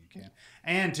everything you can.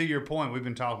 And to your point, we've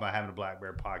been talking about having a Black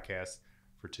Bear podcast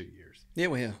for 2 years. Yeah,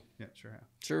 we have. Yeah, sure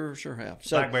have. Sure have.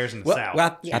 So, Black bears in the well, South.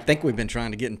 Well, I think we've been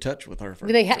trying to get in touch with her.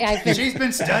 I've been, She's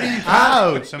been studying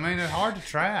coyotes. I mean, it's hard to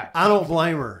track. I don't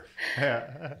blame her.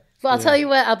 Yeah. well, I'll tell you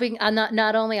what. I'll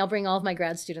not bring all of my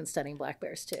grad students studying black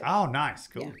bears too. Oh, nice.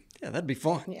 Cool. Yeah, that'd be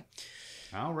fun. Yeah.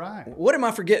 All right. What am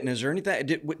I forgetting? Is there anything?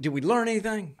 Did we learn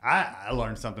anything? I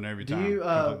learn something every Do time. you,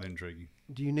 Completely intriguing.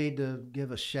 Do you need to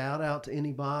give a shout out to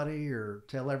anybody or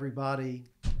tell everybody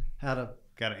how to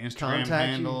Got an Instagram contact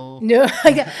you? handle. No,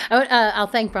 I'll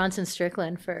thank Bronson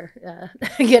Strickland for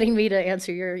getting me to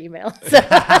answer your email. So,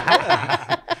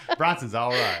 Bronson's all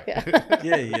right.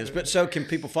 Yeah, he is. But so can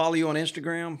people follow you on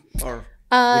Instagram or?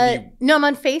 No, I'm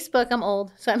on Facebook. I'm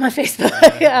old, so I'm on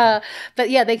Facebook. But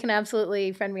yeah, they can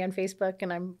absolutely friend me on Facebook,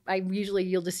 and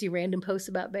you'll just see random posts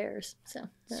about bears. So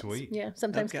sweet. Yeah,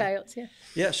 sometimes coyotes. Yeah.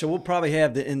 Yeah, so we'll probably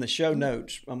have in the show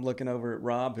notes. I'm looking over at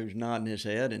Rob, who's nodding his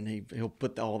head, and he'll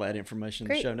put all that information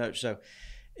in the show notes. So,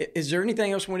 is there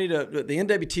anything else we need to? The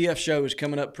NWTF show is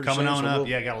coming up pretty soon. Coming on up,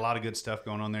 yeah, got a lot of good stuff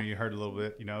going on there. You heard a little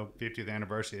bit, 50th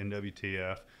anniversary of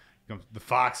NWTF, the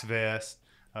Fox Vest.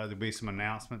 There'll be some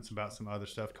announcements about some other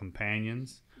stuff.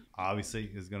 Companions, obviously,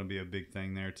 is going to be a big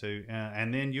thing there, too.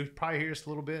 And then you'll probably hear us a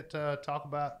little bit talk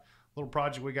about a little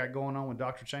project we got going on with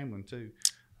Dr. Chamberlain, too,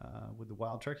 with the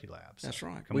Wild Turkey Lab. So that's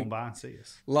right. Come on by and see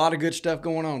us. A lot of good stuff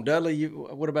going on. Dudley,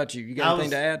 what about you? You got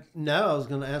anything to add? No, I was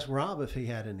going to ask Rob if he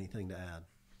had anything to add.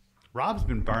 Rob's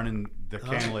been burning the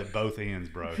candle at both ends,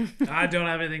 bro. I don't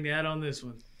have anything to add on this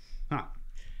one. Huh.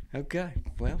 Okay.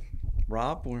 Well,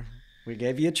 Rob, we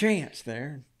gave you a chance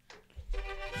there.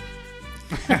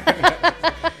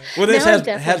 Well, this has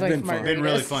been fun. It's been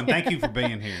really fun. Thank you for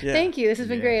being here. Yeah. Thank you. This has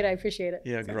been great. I appreciate it.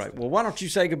 Yeah, great. Well, why don't you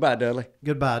say goodbye, Dudley?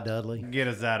 Goodbye, Dudley. Get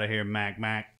us out of here, Mac.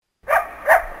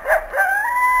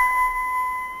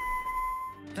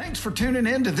 Thanks for tuning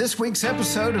in to this week's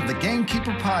episode of the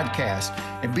Gamekeeper Podcast.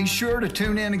 And be sure to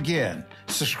tune in again.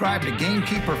 Subscribe to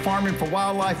Gamekeeper Farming for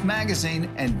Wildlife magazine,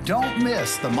 and don't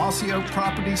miss the Mossy Oak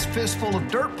Properties Fistful of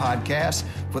Dirt podcast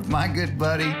with my good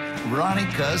buddy, Ronnie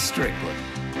Cuz Strickland.